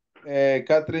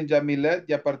 Catherine Yamilet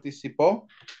ya participó.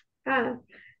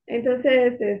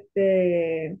 Entonces,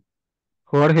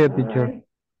 Jorge, teacher.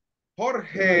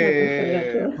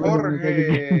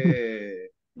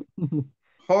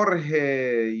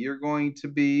 Jorge, you're going to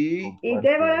be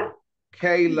Deborah.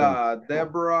 Kayla,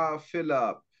 Deborah,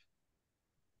 Philip.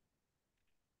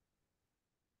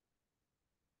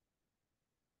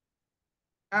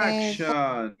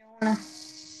 Action.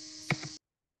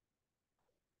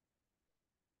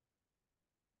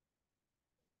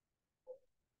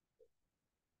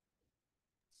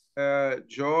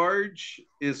 George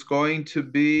is going to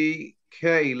be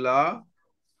Kayla.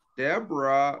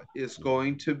 Deborah is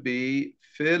going to be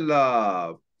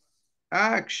Philip.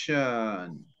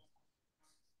 Action.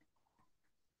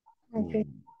 Okay.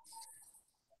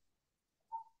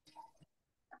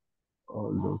 Oh,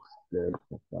 looks there's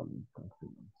a family concert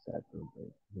on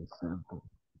Saturday. The sample.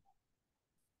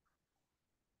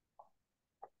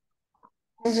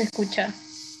 No se escucha.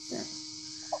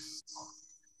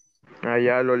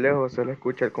 Allá a lo lejos se le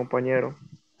escucha el compañero.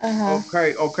 Ajá.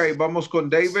 Okay, vamos con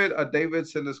David. A David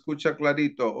se le escucha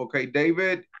clarito. Okay,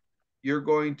 David, you're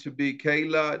going to be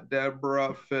Kayla,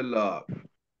 Deborah, Philip.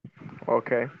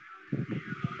 Okay.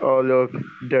 Oh, look,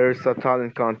 there's a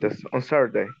talent contest on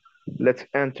Saturday. Let's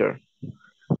enter.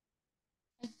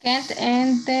 I can't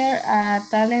enter a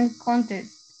talent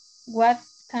contest. What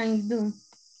can you do?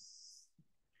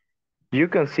 You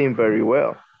can sing very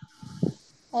well.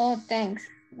 Oh, thanks.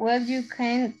 Well, you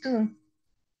can too.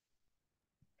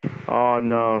 Oh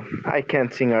no, I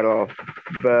can't sing at all,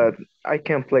 but I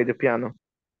can play the piano.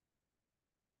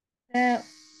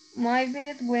 Maybe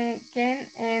we can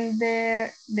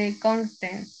enter the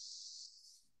contest.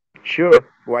 Sure,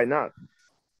 why not?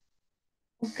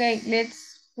 Okay,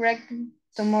 let's practice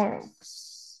tomorrow.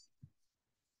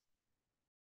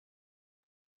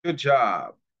 Good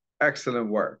job. Excellent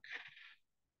work.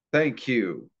 Thank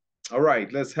you. All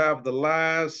right, let's have the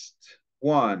last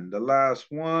one. The last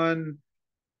one.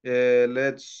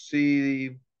 Let's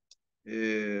see.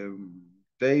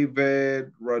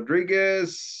 David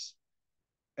Rodriguez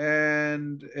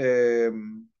and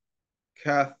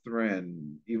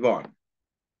Catherine Yvonne.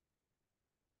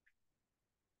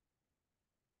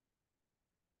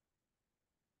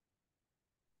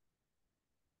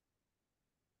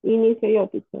 Inicio yo,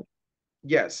 teacher.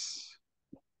 Yes.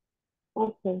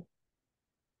 Okay.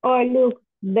 Oh, look,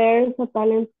 there's a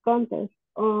talent contest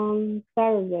on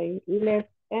Saturday.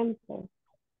 Let's enter.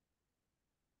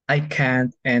 I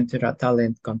can't enter a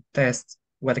talent contest.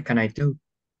 What can I do?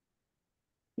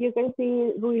 You can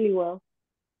sing really well.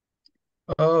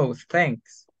 Oh,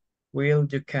 thanks. Will,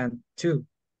 you can too.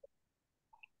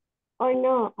 Oh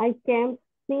no, I can't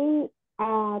sing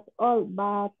at all,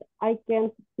 but I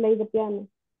can play the piano.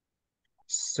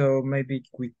 So maybe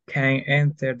we can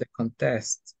enter the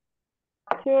contest.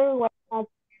 Sure, why not?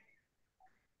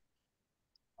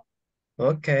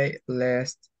 Okay,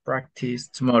 let's practice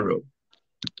tomorrow.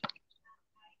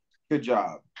 Good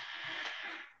job.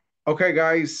 Okay,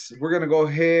 guys, we're going to go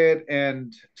ahead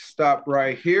and stop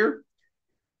right here.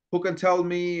 Who can tell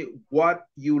me what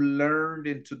you learned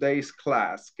in today's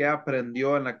class? ¿Qué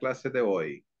aprendió en la clase de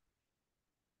hoy?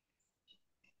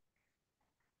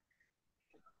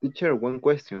 Teacher, one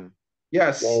question.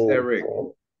 Yes, Eric.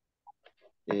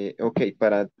 Ok,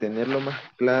 para tenerlo más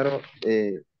claro,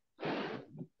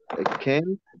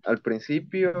 can al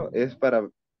principio es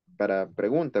para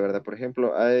pregunta, ¿verdad? Por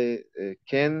ejemplo,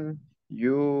 can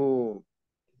you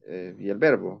y el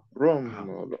verbo, run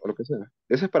o lo que sea.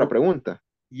 Eso es para pregunta.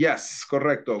 Yes,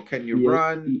 correcto. Can you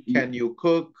run? Can you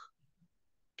cook?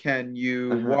 can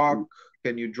you walk,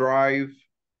 can you drive.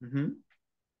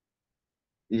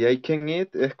 Y I can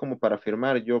eat es como para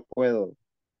afirmar, yo puedo.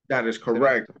 That is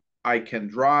correct. I can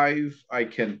drive, I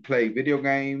can play video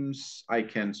games, I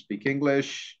can speak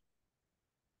English.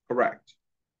 Correct.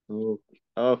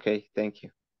 Okay, thank you.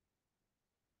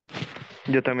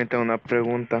 Yo también tengo una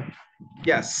pregunta.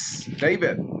 Yes,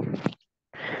 David.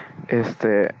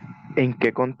 ¿En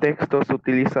qué contexto se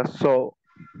utiliza so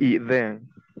y then?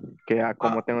 Que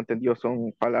como tengo entendido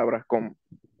son palabras con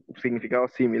significado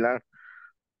similar.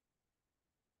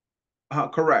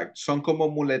 Correct. Son como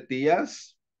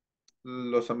muletillas.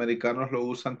 Los americanos lo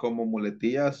usan como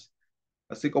muletillas.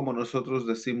 Así como nosotros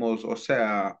decimos, o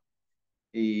sea,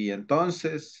 y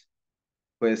entonces,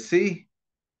 pues sí,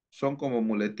 son como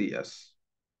muletillas.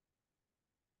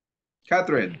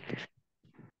 Catherine.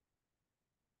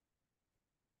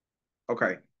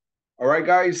 Okay. All right,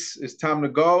 guys, it's time to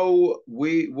go.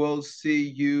 We will see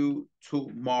you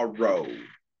tomorrow.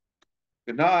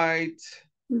 Good night.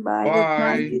 Bye. Bye.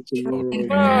 Bye, teacher. See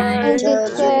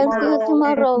you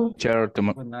tomorrow. Chair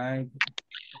tomorrow. Good night.